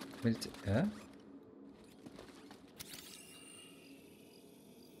 Yeah.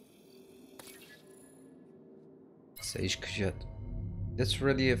 Sage Kujat. This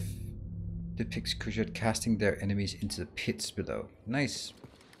relief depicts Kujat casting their enemies into the pits below. Nice.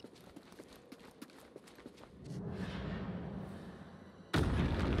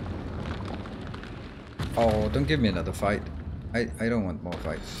 Oh, don't give me another fight. I don't want more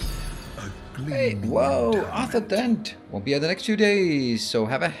fights. Hey, whoa, Arthur Dent. Won't be here the next 2 days, so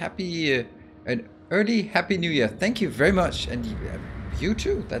have a happy, an early Happy New Year. Thank you very much, and you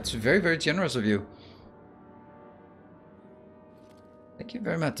too. That's very, very generous of you. Thank you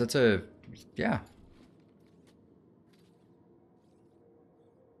very much. That's a, yeah.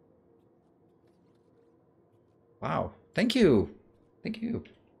 Wow. Thank you. Thank you.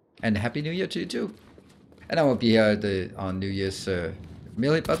 And Happy New Year to you too. And I won't be here on New Year's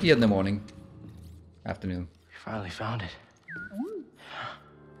meal. I'll be here in the morning. Afternoon. We finally found it.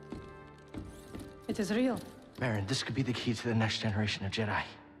 It is real. Baron, this could be the key to the next generation of Jedi.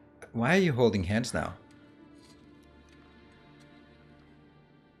 Why are you holding hands now?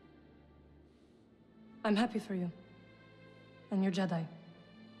 I'm happy for you. And your Jedi.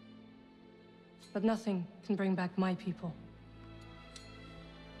 But nothing can bring back my people.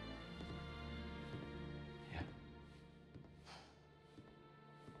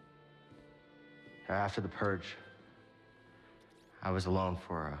 After the purge, I was alone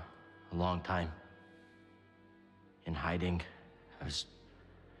for a long time. In hiding, I was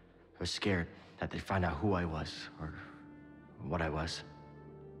scared that they'd find out who I was or what I was.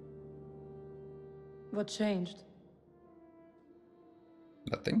 What changed?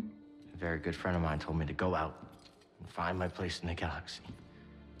 Nothing. A very good friend of mine told me to go out and find my place in the galaxy.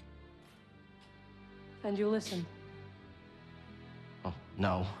 And you listened? Well,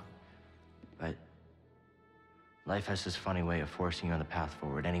 no. But life has this funny way of forcing you on the path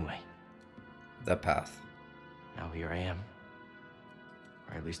forward anyway. The path. Now here I am.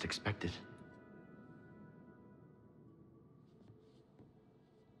 Or at least expected.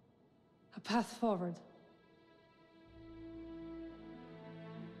 A path forward.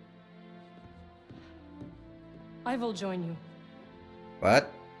 I will join you.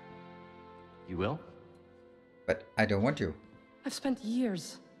 What? You will? But I don't want you. I've spent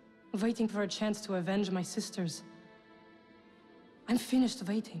years waiting for a chance to avenge my sisters. I'm finished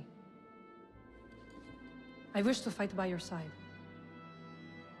waiting. I wish to fight by your side.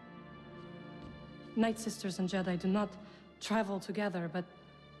 Night Sisters and Jedi do not travel together, but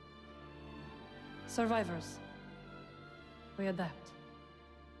survivors, we adapt.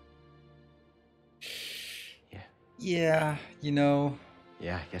 Yeah. Yeah, you know.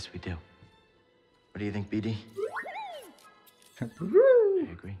 Yeah, I guess we do. What do you think, BD? I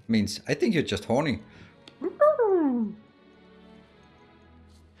agree. Means I think you're just horny.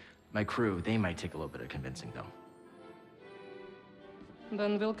 My crew, they might take a little bit of convincing, though.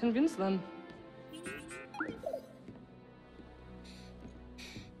 Then we'll convince them.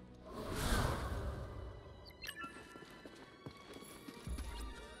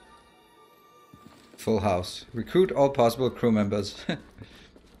 Full house. Recruit all possible crew members.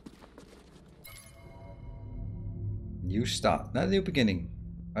 New start. Not a new beginning.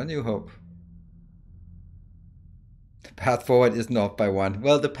 A new hope. The path forward isn't off by one.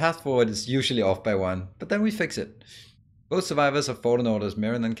 Well, the path forward is usually off by one, but then we fix it. Both survivors of Fallen Orders,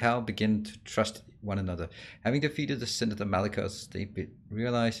 Merrin and Cal, begin to trust one another. Having defeated the Synod of Malicos, they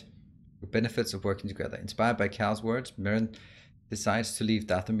realize the benefits of working together. Inspired by Cal's words, Merrin decides to leave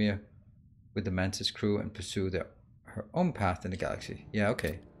Dathomir with the Mantis crew and pursue her own path in the galaxy. Yeah,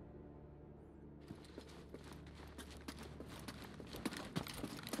 okay.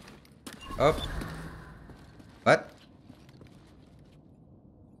 Oh. What?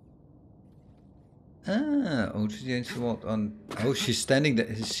 Ah, oh, she walked on. Oh, she's standing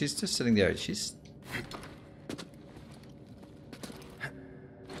there. She's just sitting there. She's.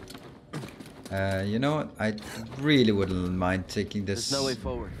 You know what? I really wouldn't mind taking this. There's no way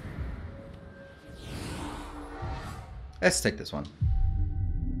forward. Let's take this one.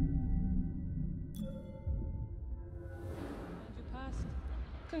 You passed.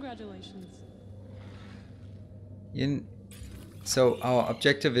 Congratulations. So our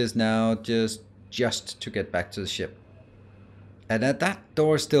objective is now just to get back to the ship. And that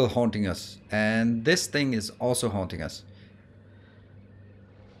door is still haunting us. And this thing is also haunting us.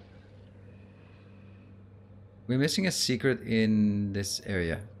 We're missing a secret in this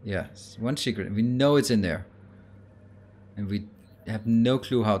area. Yes, one secret. We know it's in there. And we have no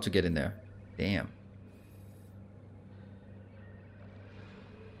clue how to get in there. Damn.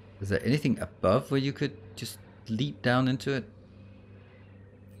 Is there anything above where you could just leap down into it?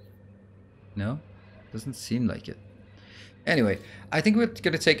 No? Doesn't seem like it. Anyway, I think we're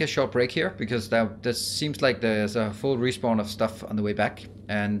going to take a short break here because this seems like there's a full respawn of stuff on the way back.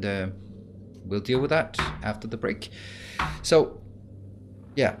 And we'll deal with that after the break. So,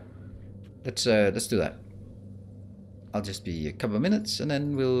 yeah. Let's do that. I'll just be a couple of minutes and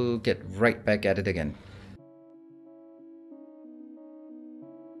then we'll get right back at it again.